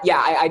 But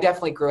yeah, I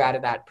definitely grew out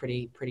of that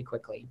pretty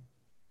quickly.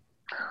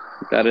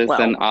 That is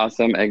an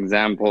awesome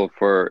example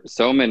for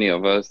so many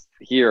of us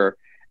here.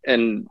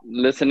 And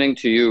listening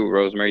to you,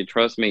 Rosemary,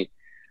 trust me,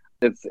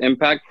 it's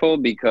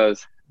impactful,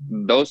 because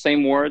those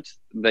same words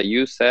that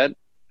you said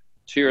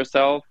to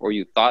yourself, or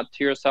you thought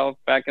to yourself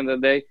back in the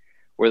day,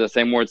 were the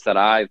same words that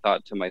I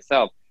thought to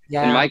myself.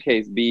 Yeah. In my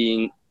case,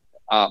 being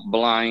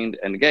blind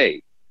and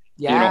gay.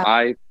 Yeah.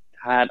 I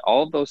had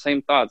all those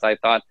same thoughts. I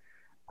thought,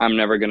 I'm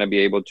never going to be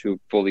able to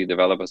fully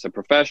develop as a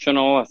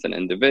professional, as an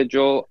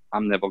individual.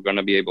 I'm never going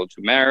to be able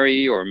to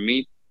marry or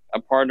meet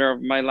a partner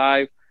of my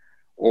life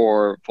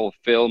or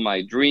fulfill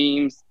my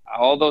dreams,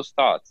 all those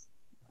thoughts.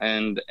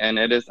 And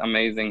it is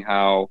amazing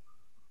how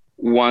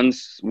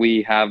once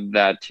we have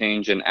that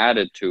change in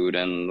attitude,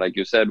 and like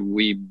you said,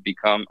 we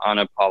become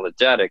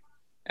unapologetic.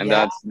 And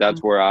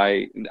that's where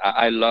I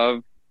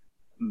love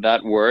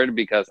that word,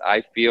 because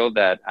I feel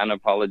that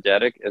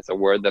unapologetic is a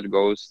word that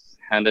goes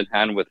hand in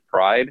hand with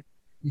pride.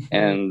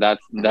 And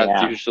that's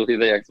usually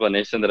the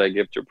explanation that I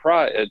give to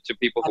pride, to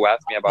people who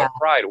ask me about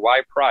pride.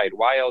 Why pride?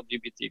 Why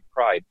LGBT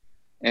pride?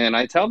 And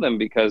I tell them,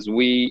 because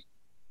we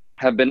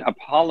have been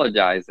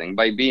apologizing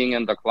by being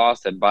in the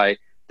closet, by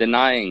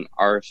denying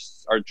our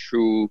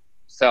true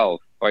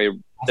self, by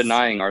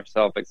denying our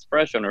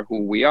self-expression or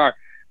who we are.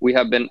 We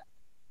have been,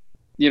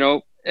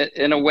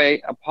 in a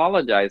way,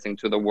 apologizing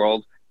to the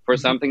world for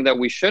something that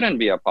we shouldn't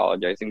be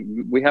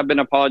apologizing. We have been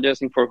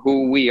apologizing for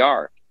who we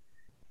are.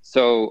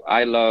 So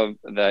I love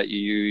that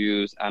you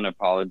use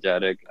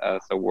unapologetic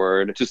as a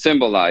word to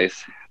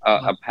symbolize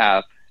a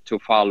path to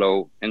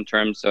follow in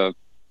terms of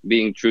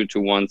being true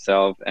to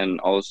oneself, and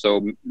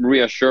also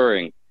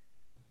reassuring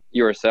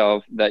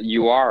yourself that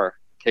you are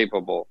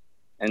capable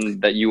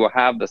and that you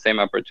have the same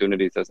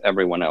opportunities as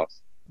everyone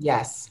else.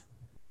 Yes.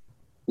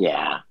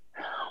 Yeah.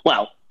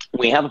 Well,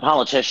 we have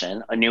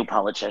a new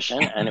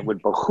politician, and it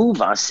would behoove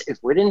us if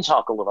we didn't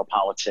talk a little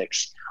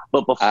politics.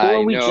 But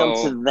before we jump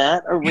to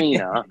that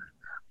arena,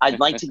 I'd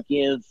like to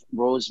give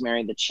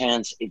Rosemary the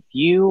chance, if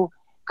you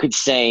could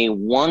say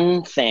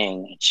one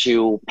thing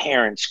to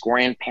parents,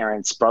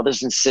 grandparents,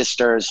 brothers and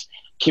sisters,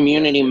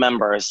 community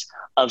members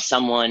of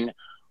someone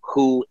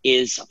who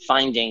is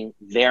finding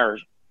their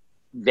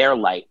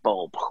light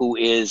bulb, who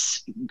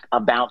is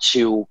about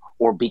to,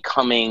 or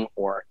becoming,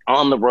 or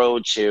on the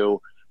road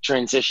to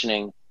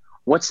transitioning,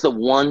 what's the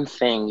one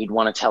thing you'd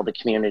want to tell the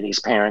community's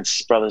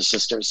parents, brothers,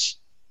 sisters?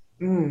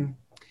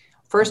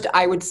 First,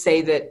 I would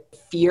say that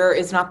fear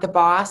is not the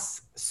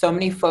boss. So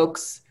many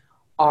folks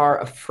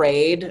are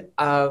afraid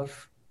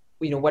of,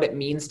 what it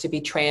means to be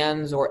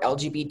trans or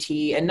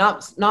LGBT, and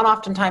not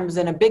oftentimes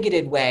in a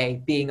bigoted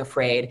way being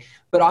afraid,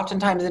 but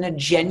oftentimes in a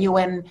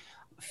genuine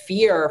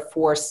fear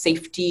for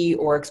safety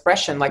or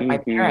expression, like my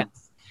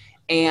parents.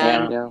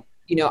 And,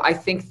 I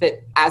think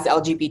that as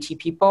LGBT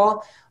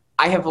people,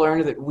 I have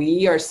learned that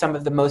we are some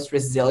of the most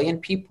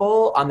resilient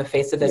people on the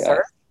face of this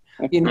earth.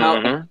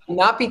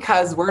 Not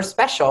because we're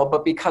special,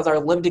 but because our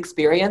lived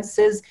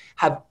experiences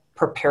have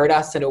prepared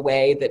us in a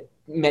way that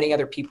many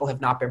other people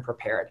have not been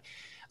prepared,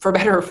 for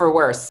better or for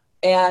worse.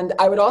 And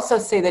I would also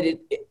say that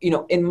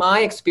in my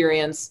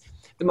experience,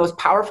 the most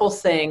powerful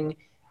thing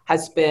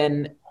has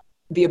been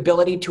the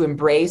ability to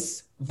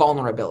embrace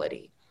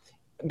vulnerability,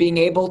 being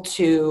able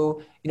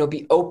to,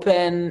 be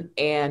open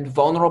and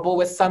vulnerable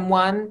with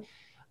someone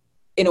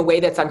in a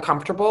way that's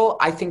uncomfortable.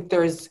 I think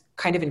there's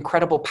kind of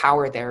incredible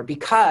power there,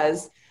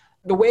 because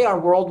the way our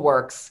world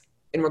works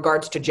in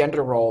regards to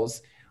gender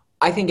roles,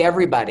 I think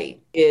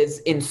everybody is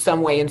in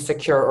some way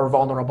insecure or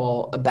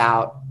vulnerable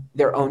about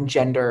their own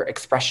gender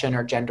expression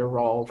or gender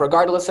role,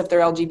 regardless if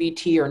they're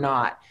LGBT or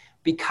not,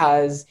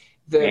 because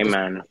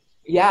the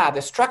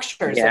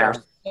structures that are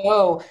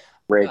so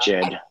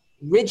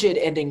rigid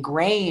and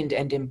ingrained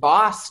and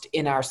embossed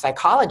in our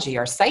psychology,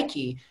 our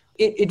psyche,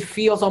 it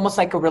feels almost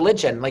like a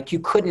religion. Like you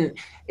couldn't,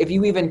 if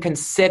you even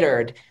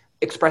considered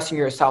expressing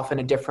yourself in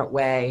a different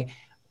way,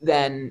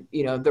 then,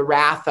 you know, the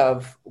wrath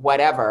of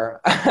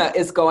whatever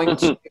is going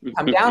to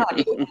come down on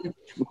you. And,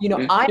 you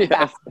know, I'm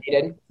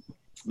fascinated.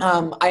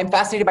 I'm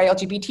fascinated by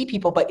LGBT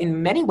people, but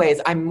in many ways,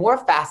 I'm more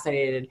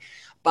fascinated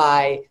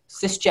by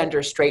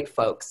cisgender straight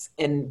folks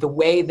and the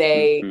way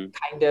they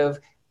kind of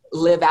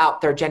live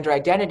out their gender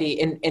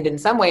identity, and in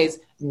some ways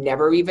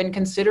never even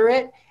consider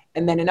it.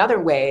 And then in other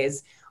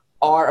ways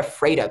are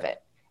afraid of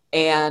it.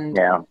 And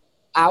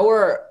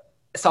our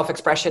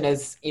self-expression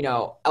as, you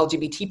know,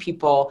 LGBT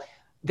people,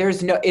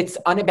 it's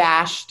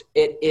unabashed,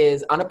 it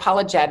is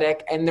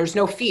unapologetic, and there's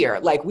no fear.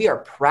 Like we are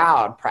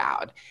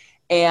proud.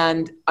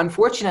 And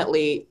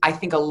unfortunately, I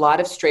think a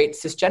lot of straight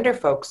cisgender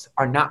folks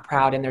are not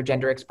proud in their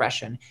gender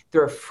expression.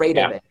 They're afraid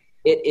of it.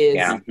 It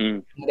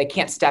is, they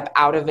can't step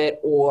out of it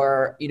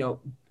or, you know,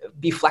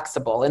 be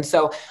flexible. And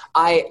so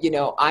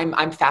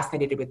I'm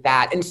fascinated with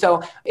that. And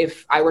so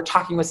if I were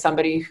talking with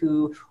somebody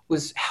who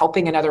was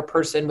helping another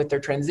person with their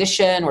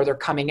transition or their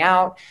coming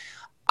out,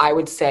 I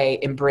would say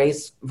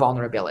embrace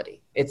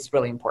vulnerability. It's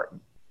really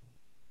important.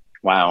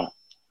 Wow.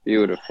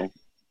 Beautiful.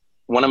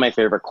 One of my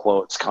favorite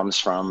quotes comes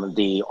from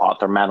the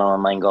author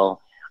Madeline L'Engle.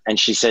 And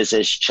she says,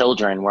 as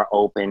children, we're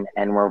open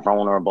and we're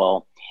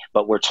vulnerable,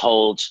 but we're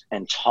told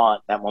and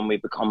taught that when we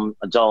become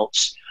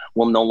adults,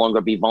 we'll no longer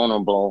be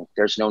vulnerable.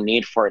 There's no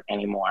need for it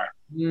anymore.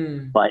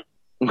 But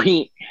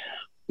we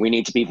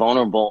need to be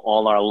vulnerable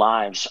all our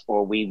lives,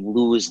 or we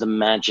lose the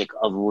magic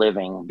of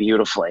living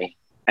beautifully.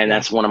 And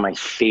that's one of my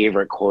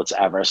favorite quotes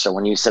ever. So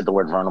when you said the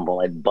word vulnerable,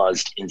 it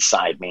buzzed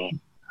inside me.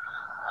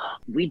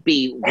 We'd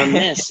be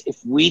remiss if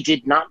we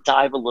did not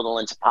dive a little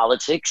into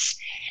politics.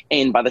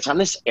 And by the time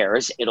this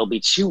airs, it'll be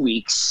 2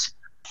 weeks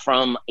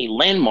from a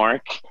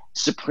landmark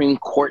Supreme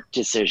Court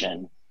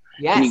decision.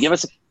 Yes. Can you give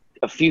us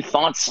a few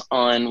thoughts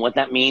on what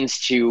that means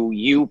to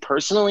you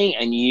personally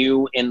and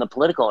you in the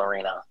political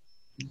arena?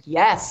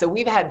 Yes. So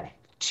we've had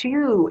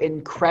 2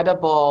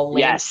 incredible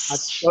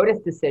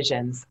SCOTUS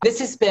decisions. This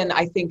has been,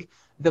 I think,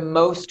 the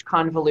most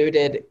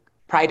convoluted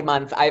Pride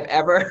Month I've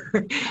ever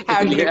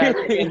had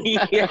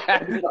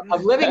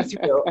of living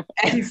through.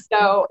 And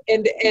so,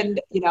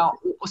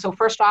 so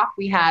first off,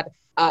 we had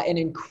an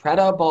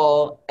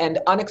incredible and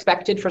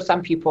unexpected for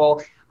some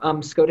people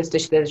SCOTUS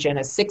decision,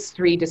 a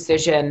 6-3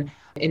 decision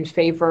in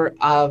favor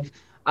of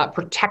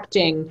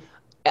protecting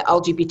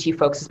LGBT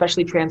folks,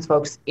 especially trans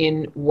folks,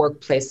 in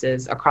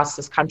workplaces across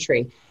this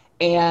country.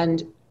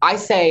 And I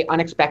say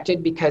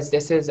unexpected because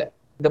this is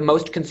the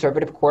most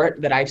conservative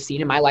court that I've seen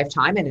in my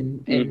lifetime,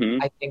 and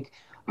I think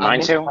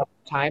mine too.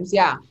 Times,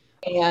 yeah.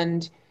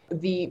 And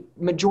the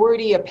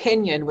majority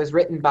opinion was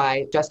written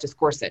by Justice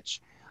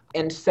Gorsuch,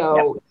 and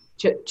so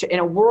in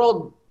a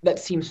world that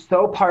seems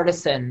so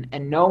partisan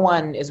and no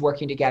one is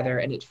working together,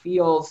 and it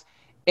feels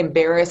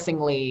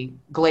embarrassingly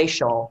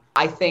glacial,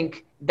 I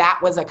think that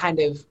was a kind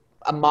of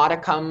a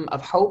modicum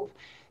of hope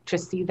to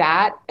see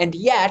that, and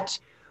yet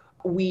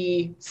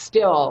we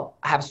still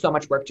have so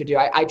much work to do.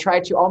 I try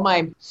to, all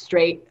my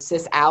straight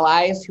cis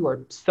allies who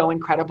are so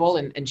incredible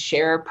and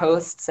share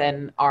posts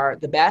and are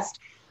the best,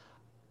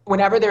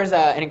 whenever there's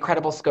an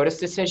incredible SCOTUS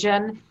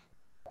decision,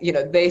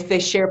 they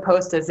share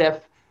posts as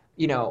if,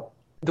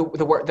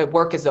 the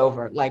work is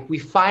over. Like, we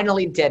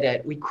finally did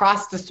it. We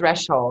crossed the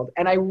threshold.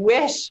 And I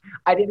wish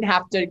I didn't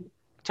have to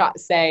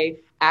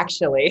say,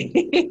 actually.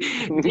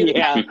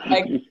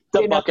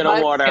 The bucket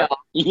of water.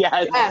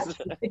 Yes,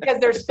 because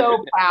they're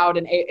so proud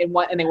and they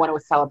want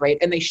to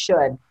celebrate, and they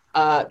should.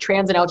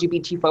 Trans and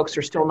LGBT folks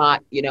are still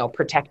not,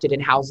 protected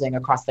in housing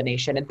across the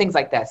nation and things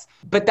like this.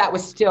 But that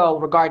was still,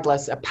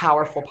 regardless, a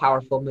powerful,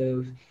 powerful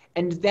move.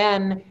 And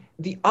then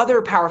the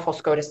other powerful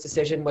SCOTUS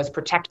decision was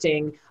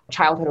protecting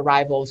childhood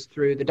arrivals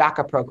through the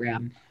DACA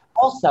program.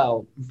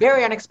 Also,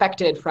 very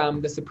unexpected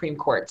from the Supreme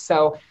Court.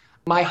 So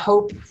my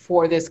hope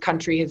for this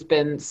country has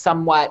been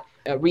somewhat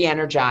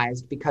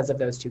re-energized because of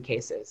those 2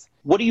 cases.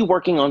 What are you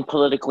working on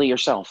politically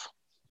yourself?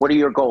 What are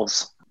your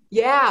goals?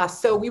 Yeah,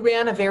 so we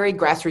ran a very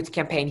grassroots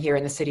campaign here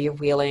in the city of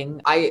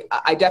Wheeling. I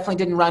definitely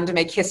didn't run to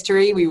make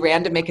history. We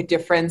ran to make a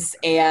difference.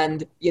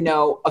 And,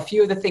 a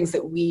few of the things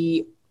that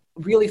we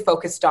really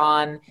focused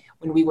on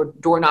when we were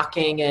door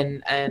knocking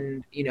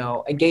and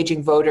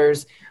engaging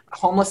voters,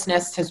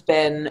 homelessness has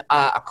been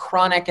a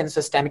chronic and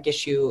systemic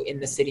issue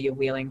in the city of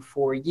Wheeling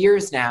for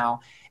years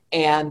now.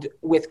 And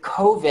with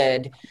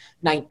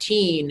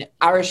COVID-19,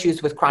 our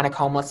issues with chronic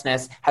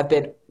homelessness have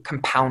been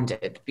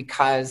compounded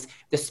because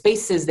the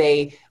spaces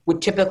they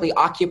would typically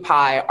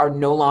occupy are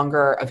no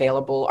longer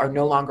available, are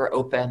no longer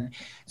open.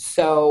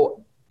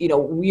 So,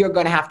 we are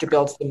going to have to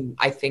build some,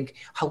 I think,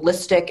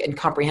 holistic and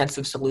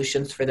comprehensive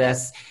solutions for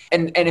this.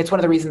 And it's one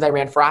of the reasons I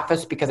ran for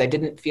office, because I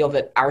didn't feel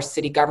that our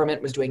city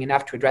government was doing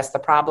enough to address the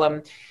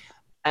problem.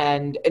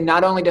 And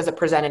not only does it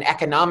present an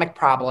economic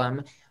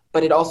problem,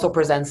 but it also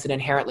presents an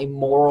inherently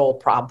moral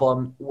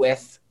problem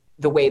with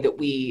the way that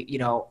we,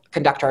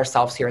 conduct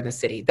ourselves here in the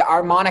city.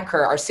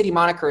 Our city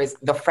moniker is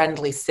the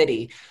friendly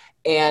city.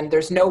 And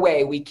there's no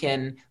way we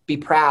can be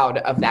proud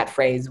of that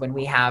phrase when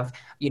we have,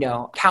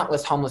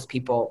 countless homeless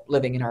people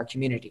living in our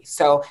community.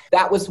 So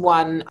that was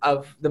one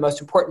of the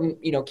most important,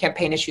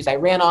 campaign issues I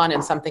ran on,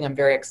 and something I'm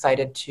very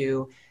excited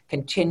to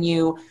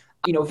continue.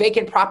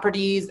 Vacant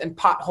properties and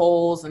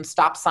potholes and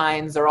stop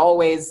signs are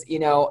always,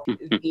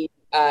 the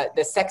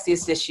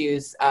sexiest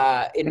issues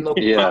in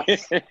local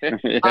Yes.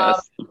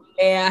 Yes.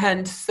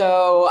 And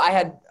so I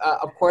had,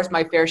 of course,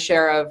 my fair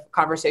share of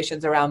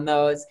conversations around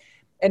those.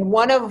 And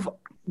one of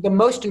the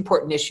most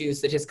important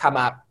issues that has come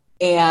up,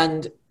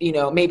 and,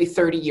 maybe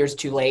 30 years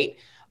too late,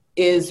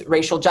 is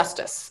racial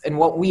justice and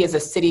what we as a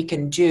city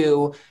can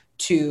do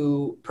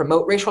to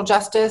promote racial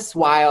justice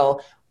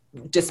while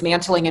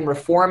dismantling and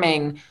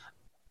reforming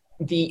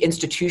the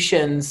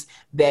institutions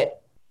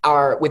that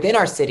are within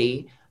our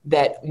city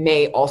that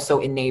may also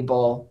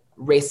enable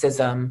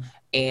racism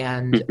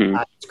and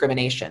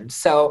discrimination.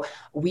 So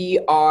we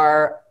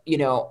are,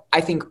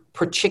 I think,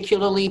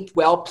 particularly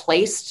well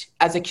placed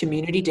as a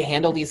community to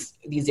handle these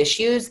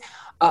issues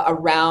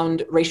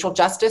around racial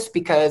justice,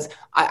 because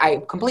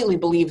I completely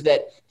believe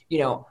that,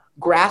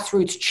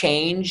 grassroots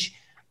change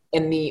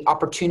and the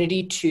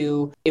opportunity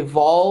to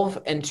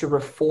evolve and to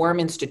reform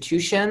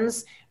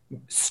institutions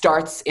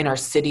starts in our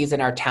cities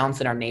and our towns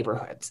and our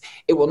neighborhoods.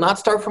 It will not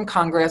start from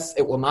Congress.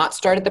 It will not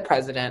start at the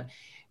president.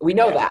 We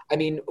know that. I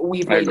mean,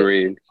 we've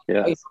waited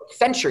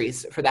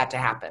centuries for that to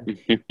happen.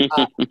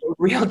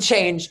 Real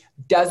change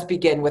does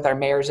begin with our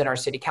mayors and our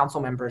city council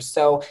members.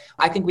 So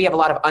I think we have a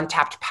lot of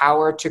untapped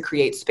power to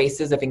create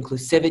spaces of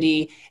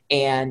inclusivity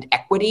and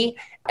equity.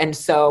 And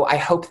so I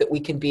hope that we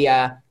can be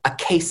a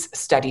case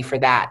study for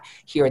that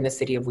here in the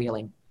city of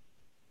Wheeling.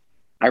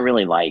 I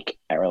really liked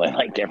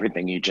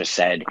everything you just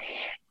said.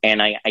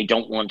 And I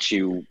don't want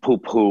to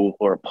poo-poo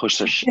or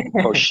push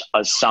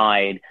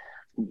aside,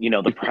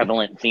 the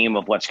prevalent theme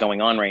of what's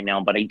going on right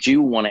now. But I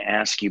do want to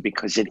ask you,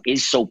 because it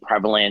is so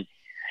prevalent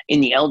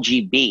in the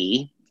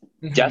LGB,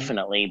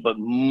 definitely, but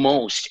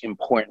most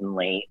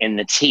importantly in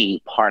the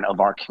T part of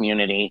our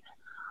community,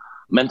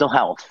 mental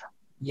health.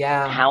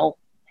 Yeah.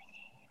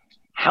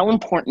 How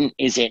important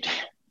is it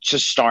to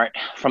start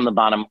from the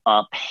bottom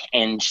up?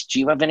 And do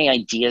you have any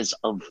ideas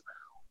of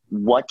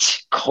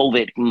what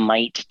COVID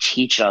might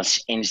teach us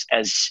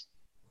as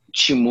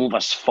to move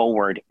us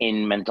forward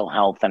in mental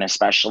health, and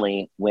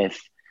especially with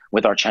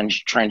our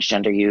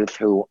transgender youth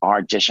who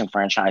are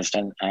disenfranchised,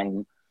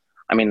 and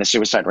I mean, the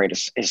suicide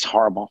rate is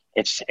horrible.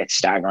 It's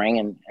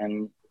staggering,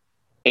 and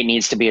it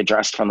needs to be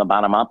addressed from the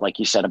bottom up, like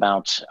you said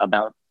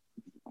about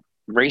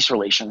race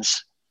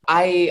relations.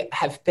 I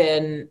have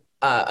been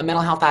a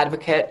mental health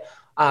advocate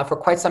for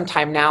quite some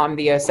time now. I'm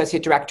the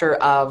associate director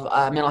of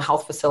a mental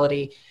health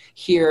facility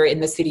here in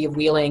the city of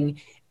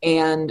Wheeling.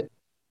 And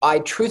I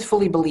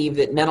truthfully believe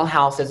that mental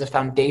health is a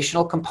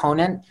foundational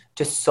component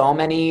to so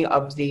many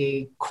of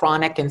the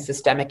chronic and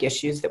systemic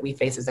issues that we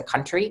face as a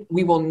country.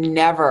 We will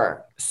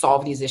never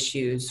solve these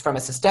issues from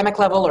a systemic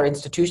level or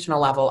institutional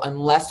level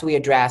unless we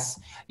address,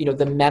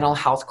 the mental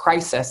health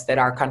crisis that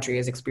our country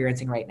is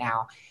experiencing right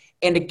now.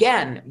 And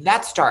again,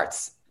 that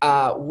starts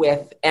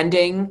with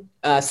ending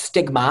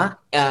stigma,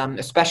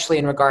 especially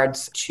in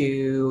regards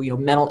to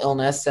mental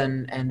illness,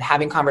 and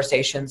having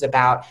conversations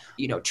about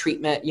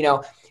treatment.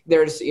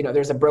 There's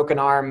a broken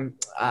arm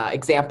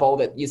example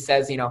that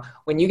says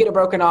when you get a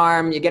broken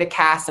arm, you get a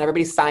cast, and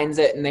everybody signs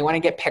it, and they want to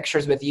get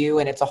pictures with you,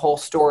 and it's a whole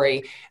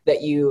story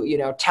that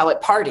you tell at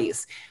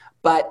parties.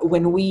 But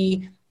when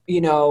we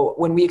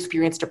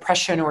experience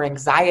depression or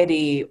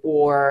anxiety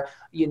or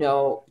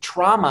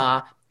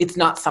trauma, it's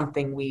not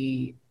something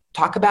we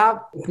talk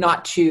about,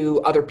 not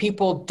to other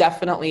people,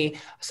 definitely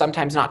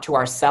sometimes not to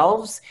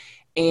ourselves.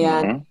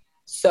 And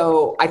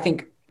so I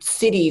think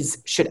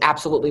cities should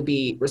absolutely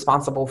be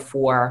responsible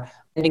for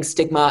ending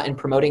stigma and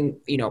promoting,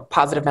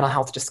 positive mental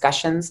health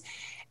discussions.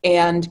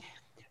 And,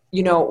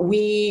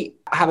 we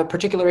have a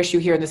particular issue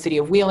here in the city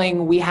of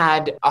Wheeling. We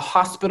had a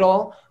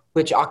hospital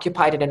which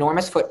occupied an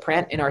enormous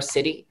footprint in our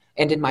city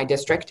and in my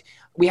district.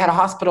 We had a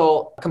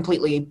hospital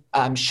completely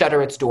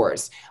shutter its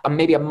doors,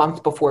 maybe a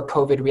month before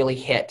COVID really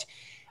hit.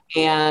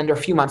 Or a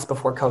few months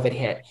before COVID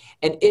hit.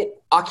 And it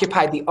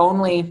occupied the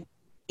only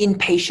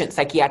inpatient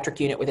psychiatric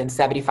unit within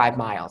 75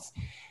 miles.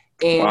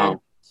 And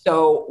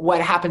so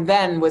what happened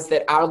then was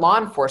that our law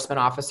enforcement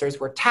officers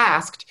were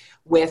tasked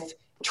with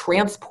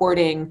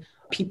transporting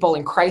people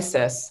in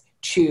crisis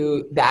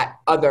to that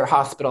other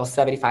hospital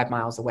 75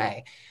 miles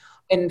away.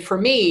 And for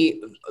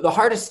me, the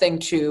hardest thing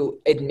to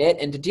admit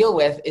and to deal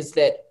with is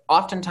that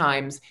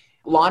oftentimes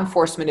law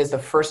enforcement is the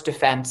first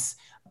defense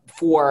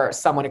for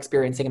someone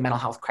experiencing a mental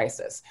health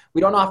crisis.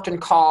 We don't often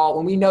call,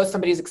 when we know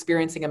somebody's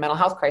experiencing a mental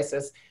health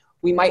crisis,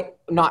 we might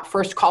not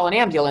first call an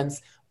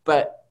ambulance,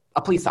 but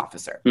a police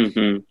officer.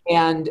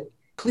 And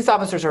police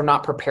officers are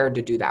not prepared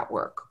to do that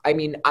work. I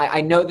mean, I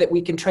know that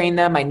we can train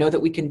them. I know that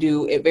we can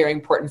do very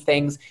important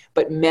things,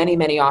 but many,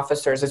 many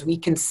officers, as we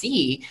can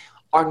see,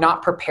 are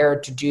not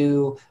prepared to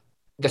do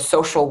the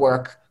social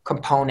work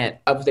component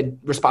of the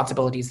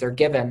responsibilities they're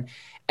given.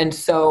 And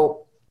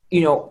so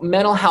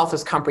mental health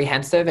is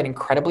comprehensive and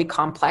incredibly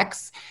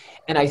complex.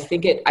 And I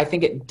think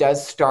it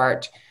does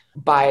start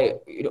by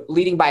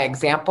leading by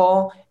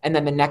example. And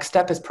then the next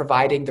step is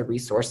providing the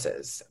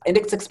resources. And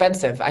it's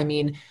expensive. I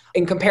mean,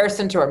 in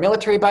comparison to our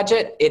military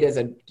budget, it is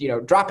a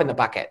drop in the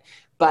bucket.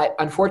 But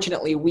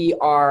unfortunately, we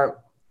are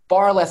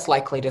far less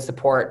likely to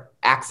support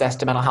access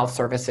to mental health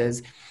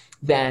services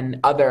than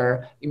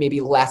other,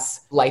 maybe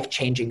less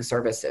life-changing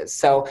services.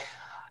 So,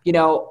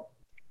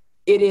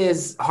 it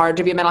is hard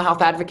to be a mental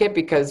health advocate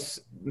because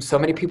so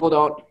many people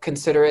don't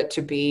consider it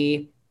to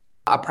be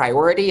a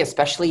priority,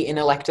 especially in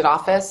elected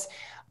office.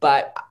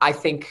 But I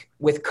think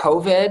with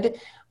COVID,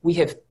 we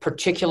have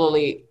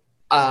particularly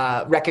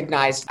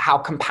recognized how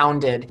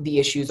compounded the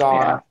issues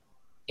are,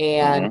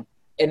 and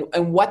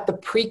what the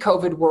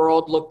pre-COVID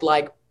world looked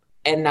like,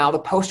 and now the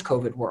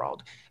post-COVID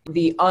world.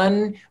 The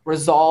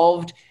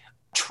unresolved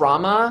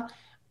trauma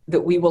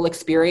that we will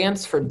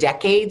experience for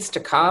decades to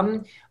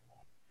come,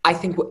 I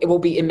think it will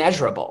be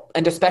immeasurable.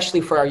 And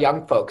especially for our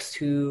young folks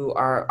who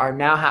are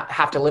now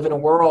have to live in a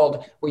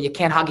world where you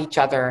can't hug each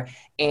other,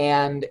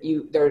 and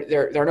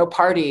there are no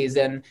parties,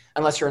 and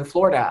unless you're in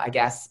Florida, I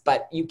guess,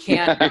 but you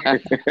can't.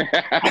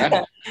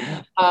 They're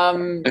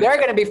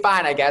going to be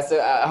fine, I guess.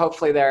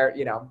 Hopefully they're,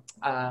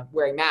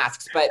 wearing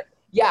masks. But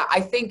yeah, I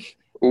think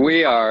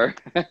we are.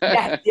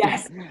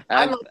 Yes.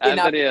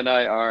 Anthony and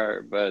I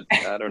are, but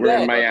I don't know. We're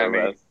in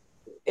Miami.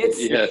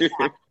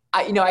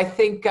 I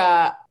think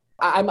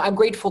I'm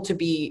grateful to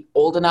be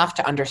old enough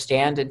to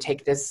understand and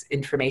take this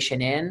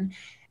information in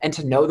and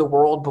to know the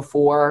world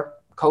before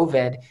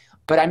COVID.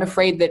 But I'm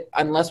afraid that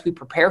unless we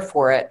prepare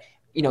for it,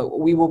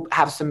 we will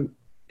have some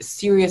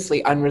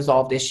seriously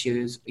unresolved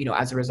issues,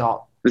 as a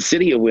result. The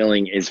city of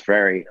Wheeling is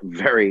very,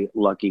 very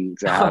lucky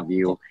to have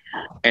you.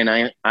 And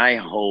I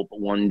hope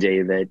one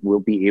day that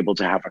we'll be able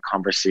to have a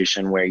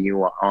conversation where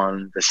you are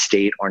on the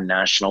state or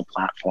national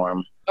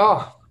platform.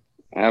 Oh,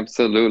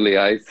 absolutely.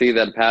 I see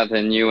that path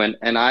in you.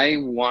 And I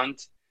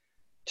want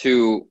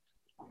to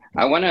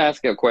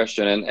ask you a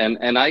question,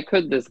 and I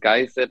could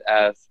disguise it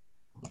as,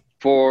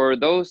 for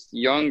those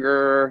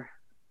younger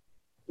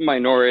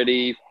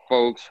minority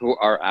folks who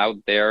are out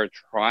there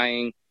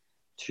trying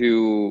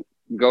to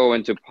go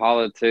into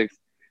politics,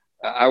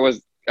 I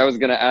was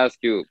going to ask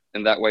you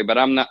in that way, but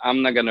I'm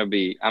going to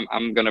be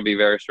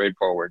very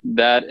straightforward.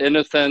 That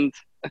innocent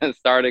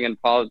starting in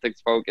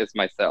politics folk is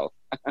myself.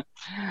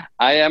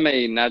 I am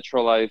a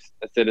naturalized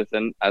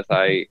citizen. As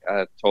I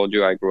told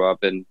you, I grew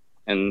up in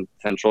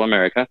Central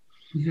America,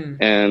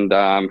 and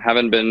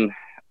haven't been,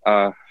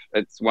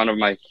 it's one of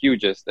my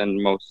hugest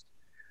and most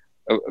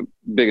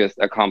biggest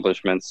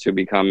accomplishments to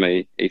become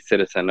a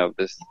citizen of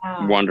this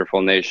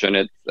wonderful nation.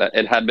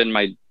 It had been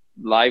my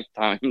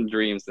lifetime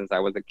dream since I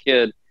was a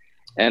kid,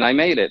 and I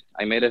made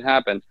it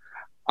happen.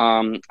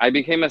 I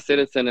became a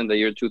citizen in the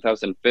year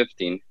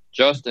 2015,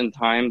 just in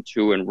time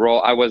to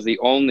enroll. I was the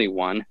only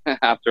one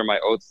after my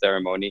oath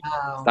ceremony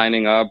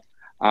signing up.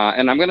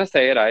 And I'm going to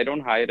say it, I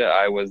don't hide it.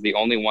 I was the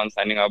only one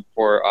signing up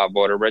for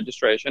voter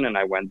registration, and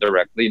I went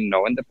directly,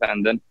 no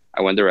independent.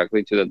 I went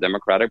directly to the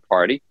Democratic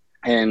Party.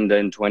 And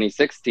in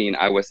 2016,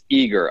 I was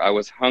eager. I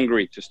was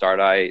hungry to start.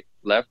 I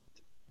left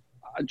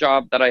a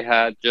job that I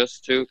had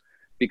just to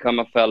become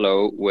a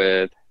fellow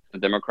with the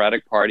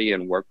Democratic Party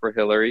and work for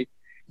Hillary.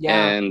 Yeah.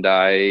 And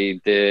I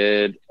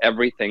did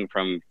everything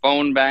from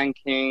phone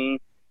banking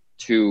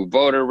to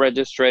voter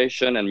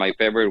registration, and my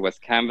favorite was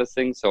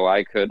canvassing, so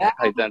I could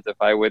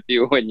identify with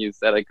you when you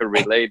said, I could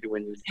relate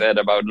when you said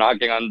about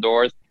knocking on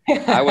doors.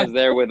 I was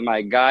there with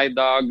my guide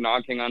dog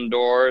knocking on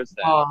doors.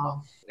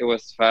 And it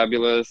was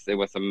fabulous. It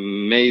was an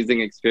amazing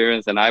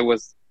experience, and I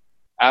was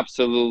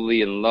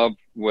absolutely in love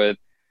with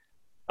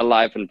a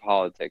life in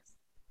politics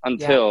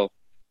until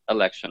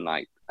election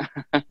night.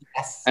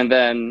 Yes. And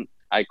then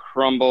I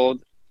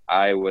crumbled.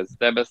 I was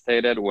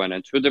devastated, went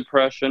into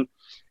depression.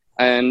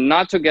 And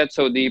not to get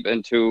so deep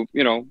into,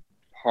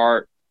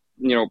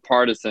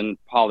 partisan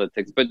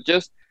politics, but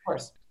just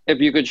if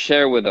you could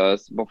share with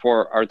us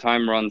before our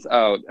time runs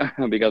out,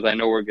 because I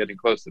know we're getting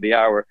close to the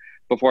hour,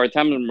 before our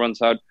time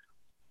runs out,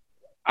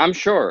 I'm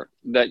sure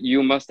that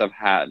you must have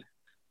had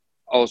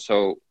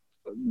also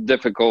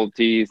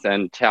difficulties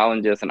and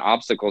challenges and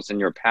obstacles in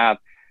your path,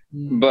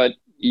 but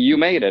you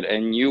made it,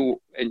 and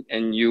you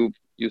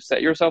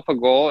set yourself a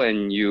goal,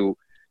 and you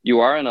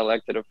are an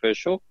elected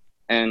official.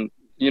 And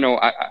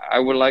I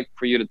would like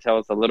for you to tell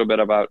us a little bit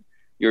about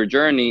your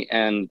journey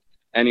and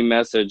any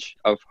message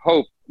of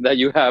hope that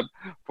you have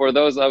for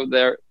those out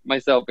there,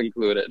 myself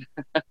included.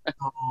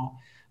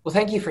 Well,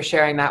 thank you for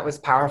sharing. That was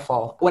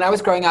powerful. When I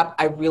was growing up,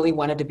 I really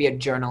wanted to be a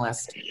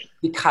journalist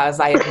because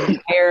I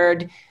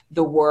admired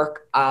the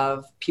work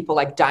of people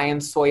like Diane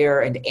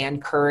Sawyer and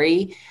Ann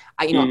Curry.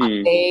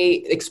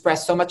 They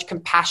expressed so much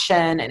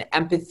compassion and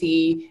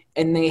empathy,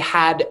 and they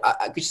had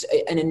just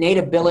an innate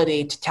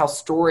ability to tell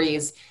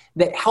stories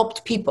that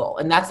helped people.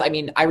 And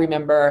I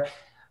remember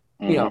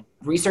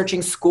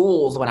researching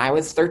schools when I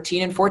was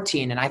 13 and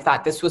 14, and I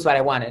thought this was what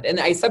I wanted. And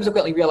I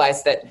subsequently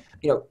realized that,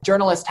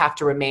 journalists have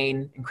to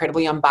remain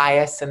incredibly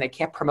unbiased and they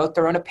can't promote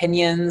their own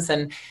opinions.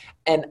 And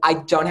I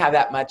don't have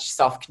that much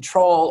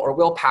self-control or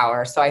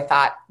willpower. So I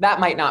thought that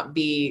might not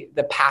be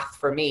the path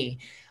for me.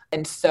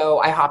 And so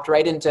I hopped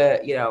right into,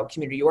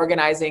 community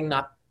organizing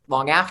not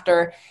long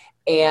after.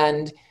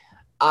 And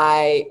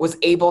I was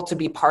able to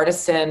be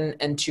partisan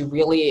and to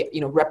really,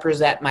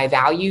 represent my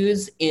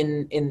values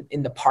in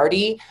the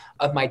party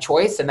of my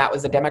choice. And that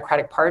was the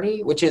Democratic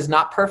Party, which is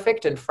not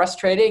perfect and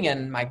frustrating.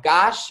 And my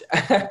gosh,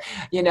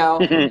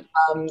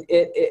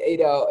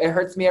 it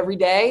hurts me every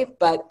day,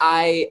 but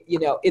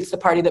it's the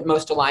party that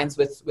most aligns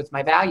with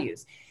my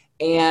values.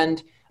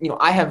 And,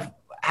 I have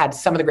had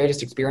some of the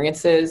greatest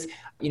experiences,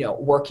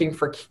 working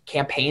for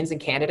campaigns and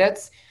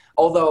candidates.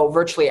 Although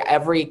virtually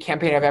every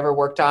campaign I've ever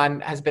worked on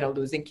has been a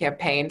losing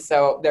campaign.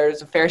 So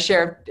there's a fair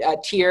share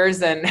of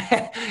tears and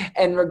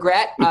and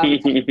regret. I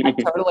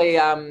totally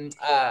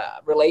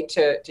relate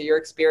to your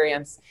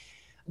experience.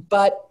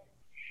 But,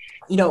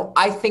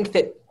 I think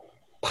that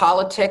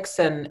politics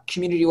and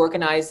community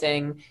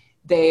organizing,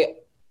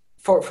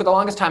 for the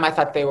longest time, I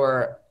thought they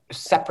were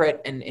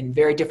separate and in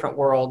very different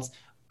worlds.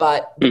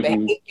 But the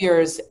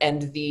behaviors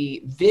and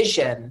the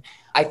vision,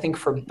 I think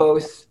for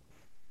both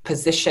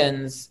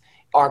positions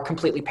are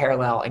completely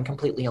parallel and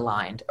completely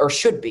aligned, or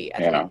should be.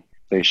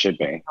 They should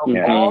be.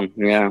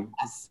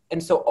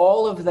 And so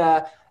all of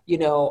the,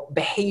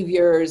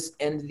 behaviors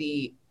and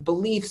the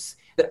beliefs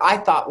that I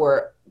thought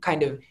were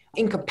kind of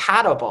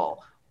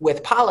incompatible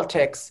with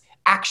politics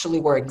actually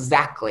were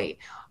exactly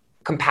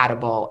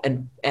compatible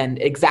and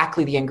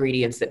exactly the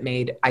ingredients that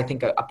made, I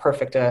think, a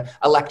perfect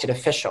elected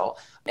official.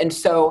 And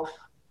so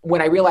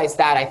when I realized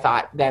that, I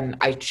thought, then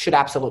I should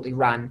absolutely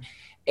run.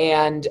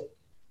 And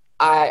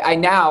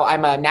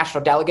I'm a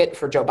national delegate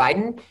for Joe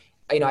Biden.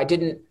 I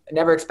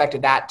never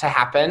expected that to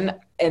happen.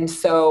 And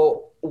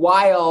so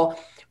while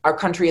our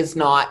country is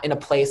not in a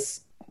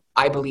place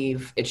I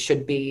believe it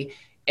should be,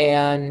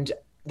 and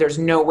there's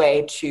no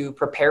way to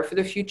prepare for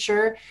the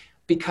future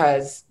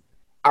because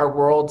our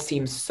world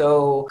seems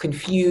so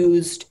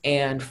confused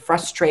and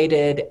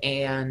frustrated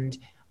and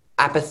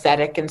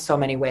apathetic in so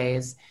many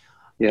ways.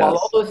 Yes. While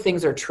all those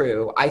things are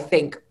true, I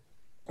think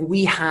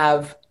we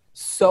have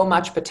so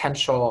much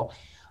potential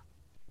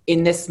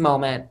in this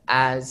moment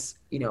as,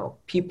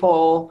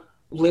 people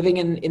living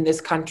in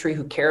this country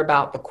who care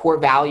about the core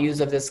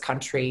values of this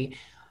country,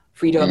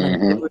 freedom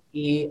and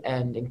liberty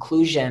and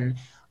inclusion.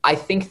 I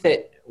think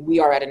that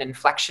we are at an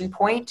inflection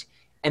point,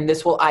 and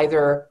this will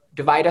either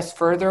divide us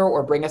further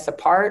or bring us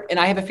apart. And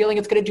I have a feeling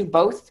it's going to do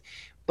both.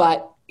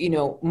 But,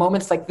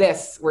 moments like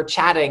this, we're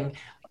chatting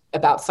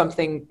about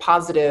something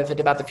positive and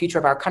about the future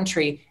of our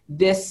country.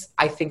 This,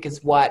 I think,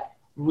 is what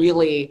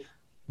really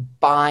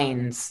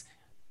binds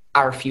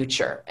our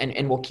future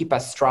and will keep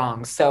us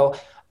strong. So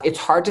it's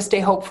hard to stay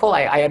hopeful.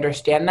 I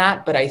understand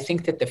that, but I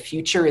think that the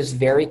future is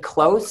very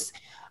close,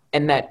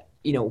 and that,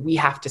 we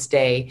have to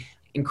stay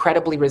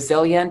incredibly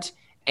resilient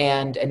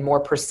and more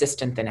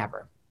persistent than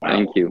ever.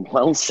 Thank you.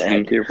 Well said.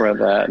 Thank you for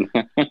that.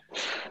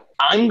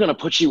 I'm going to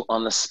put you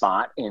on the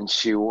spot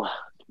into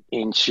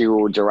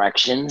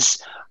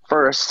directions.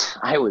 First,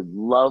 I would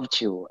love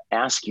to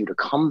ask you to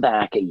come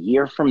back a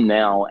year from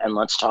now and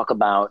let's talk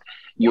about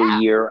your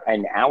year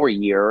and our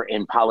year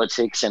in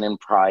politics and in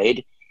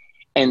Pride.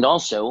 And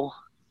also,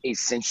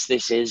 since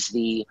this is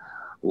the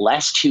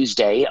last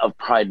Tuesday of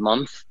Pride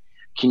Month,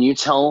 can you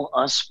tell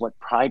us what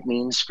Pride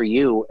means for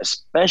you,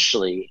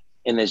 especially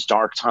in this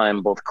dark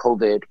time, both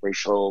COVID,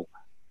 racial,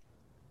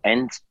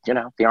 and,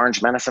 the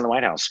Orange Menace in the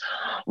White House?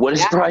 What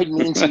does Pride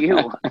mean to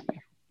you?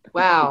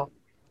 Wow.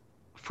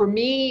 For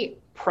me,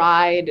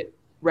 Pride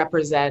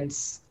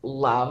represents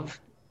love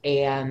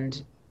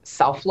and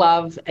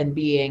self-love and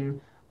being,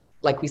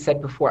 like we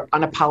said before,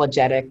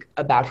 unapologetic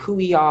about who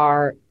we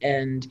are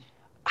and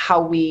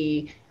how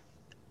we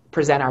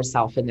present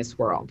ourselves in this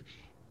world.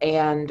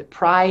 And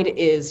Pride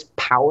is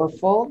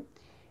powerful,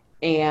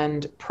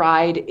 and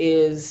Pride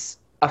is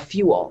a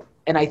fuel.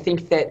 And I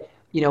think that,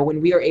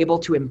 when we are able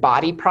to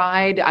embody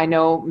Pride, I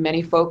know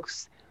many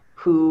folks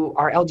who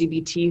are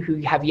LGBT who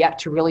have yet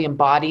to really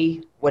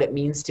embody what it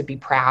means to be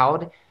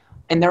proud,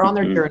 and they're on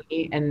their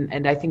journey.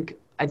 And I think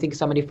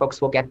so many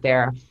folks will get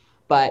there.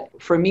 But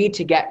for me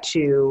to get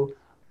to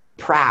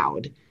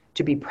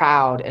be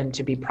proud and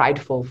to be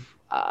prideful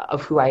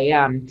of who I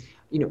am,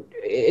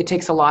 it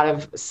takes a lot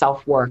of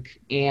self-work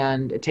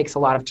and it takes a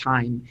lot of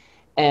time.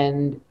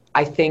 And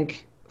I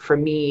think for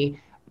me,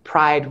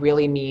 Pride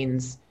really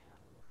means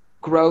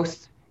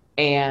growth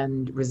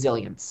and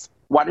resilience.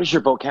 Why does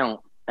your vote count?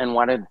 And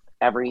why did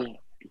every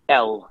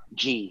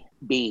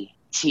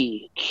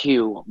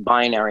LGBTQ,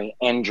 binary,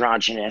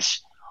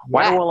 androgynous,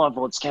 why do all our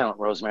votes count,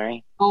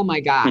 Rosemary? Oh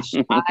my gosh.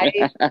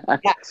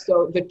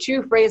 So the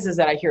two phrases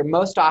that I hear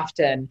most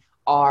often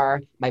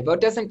are, my vote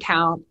doesn't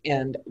count,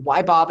 and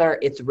why bother?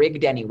 It's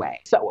rigged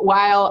anyway. So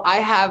while I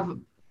have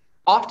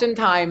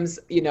oftentimes,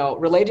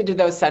 related to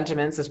those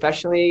sentiments,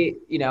 especially,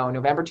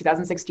 November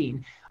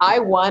 2016, I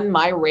won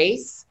my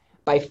race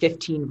by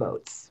 15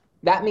 votes.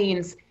 That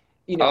means,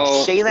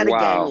 say that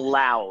again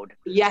loud.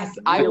 Yes,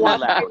 I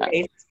want my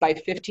race by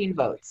 15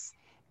 votes.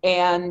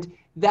 And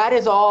that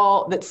is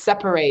all that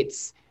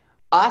separates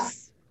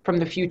us from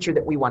the future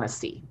that we want to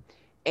see.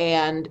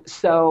 And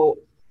so,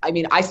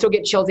 I still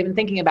get chills even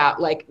thinking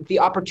about the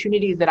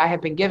opportunities that I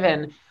have been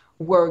given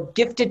were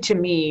gifted to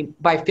me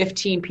by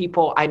 15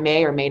 people I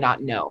may or may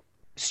not know,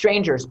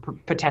 strangers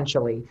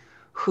potentially,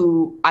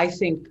 who I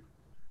think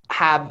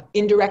have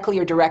indirectly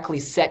or directly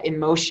set in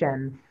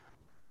motion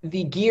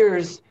the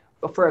gears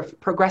for a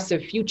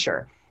progressive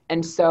future.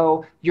 And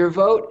so your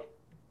vote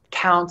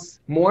counts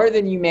more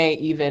than you may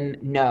even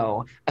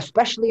know,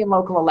 especially in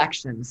local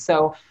elections.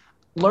 So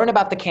learn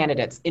about the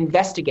candidates,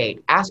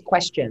 investigate, ask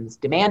questions,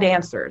 demand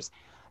answers,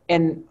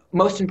 and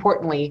most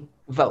importantly,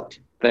 vote.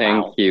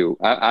 Thank you.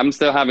 I'm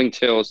still having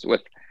chills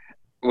with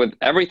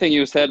everything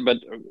you said, but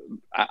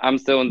I'm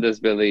still in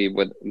disbelief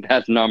with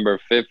that number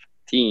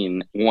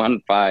 15,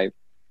 1-5.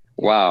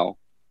 Wow.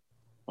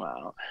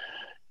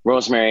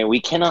 Rosemary,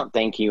 we cannot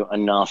thank you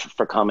enough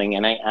for coming,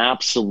 and I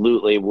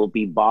absolutely will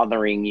be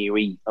bothering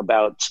you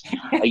about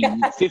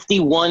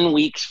 51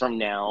 weeks from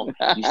now.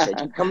 You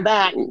said you'd come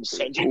back.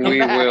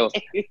 We will.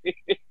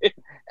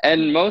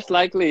 And most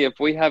likely, if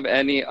we have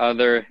any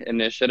other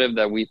initiative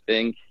that we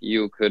think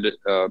you could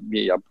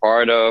be a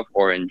part of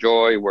or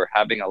enjoy, we're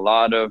having a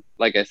lot of,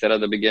 like I said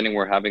at the beginning,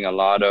 we're having a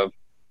lot of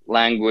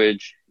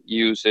language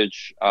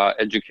usage,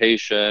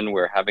 education.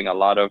 We're having a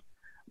lot of,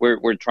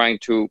 we're trying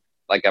to,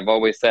 like I've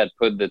always said,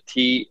 put the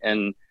T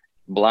in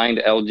blind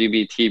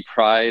LGBT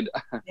pride.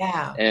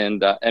 Yeah.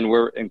 And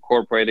we're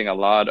incorporating a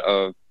lot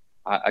of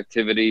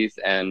activities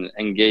and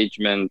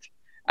engagement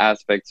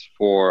aspects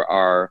for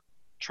our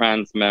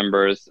trans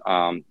members,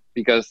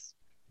 because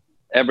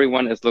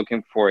everyone is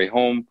looking for a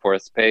home, for a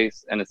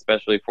space, and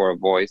especially for a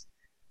voice.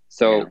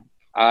 So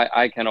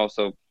I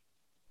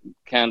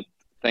can't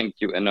thank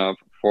you enough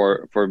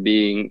for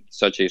being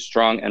such a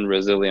strong and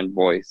resilient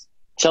voice.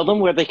 Tell them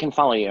where they can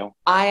follow you.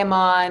 I am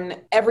on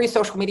every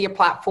social media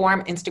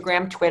platform,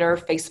 Instagram, Twitter,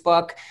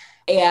 Facebook,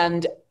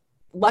 and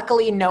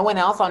luckily no one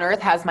else on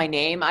earth has my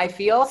name, I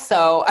feel.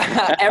 So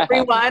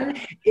everyone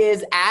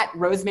is at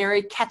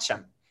Rosemary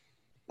Ketchum.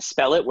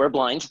 Spell it, we're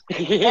blind.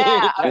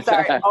 Yeah, I'm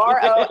sorry.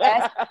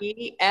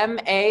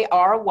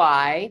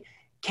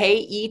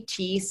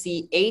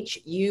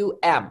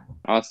 ROSEMARYKETCHUM.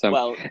 Awesome.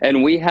 Well,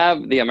 and we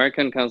have the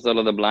American Council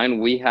of the Blind.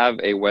 We have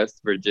a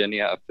West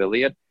Virginia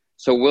affiliate.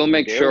 So we'll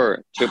make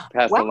sure to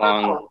pass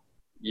along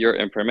your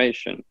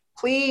information.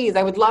 Please,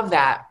 I would love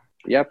that.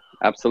 Yep,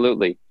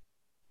 absolutely.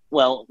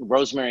 Well,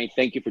 Rosemary,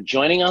 thank you for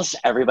joining us.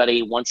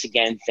 Everybody, once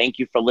again, thank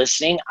you for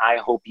listening. I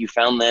hope you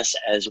found this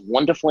as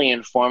wonderfully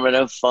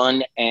informative,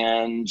 fun,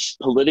 and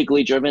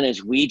politically driven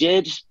as we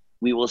did.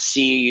 We will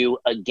see you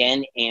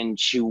again in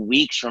 2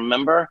 weeks.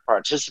 Remember,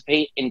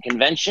 participate in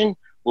convention.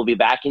 We'll be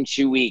back in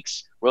 2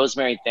 weeks.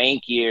 Rosemary,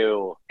 thank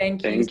you.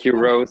 Thank you,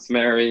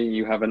 Rosemary.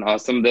 You have an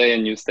awesome day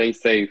and you stay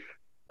safe.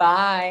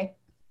 Bye.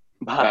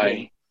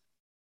 Bye.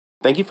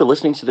 Thank you for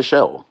listening to the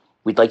show.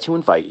 We'd like to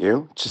invite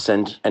you to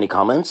send any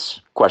comments,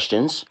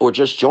 questions, or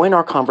just join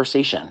our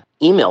conversation.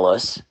 Email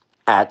us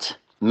at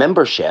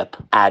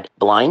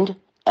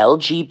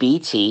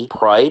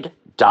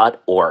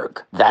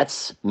membership@blindlgbtpride.org.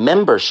 That's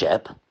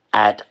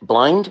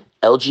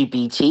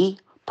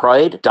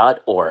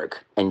membership@blindlgbtpride.org,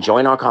 and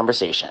join our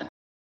conversation.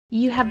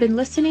 You have been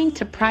listening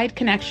to Pride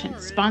Connection,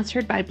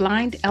 sponsored by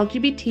Blind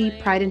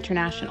LGBT Pride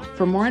International.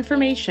 For more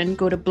information,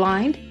 go to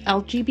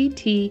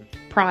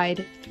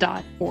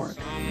blindlgbtpride.org.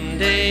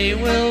 Someday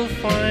we'll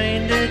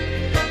find it,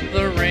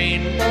 the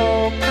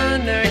rainbow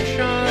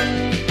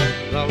connection,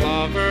 the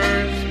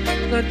lovers,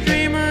 the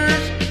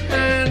dreamers,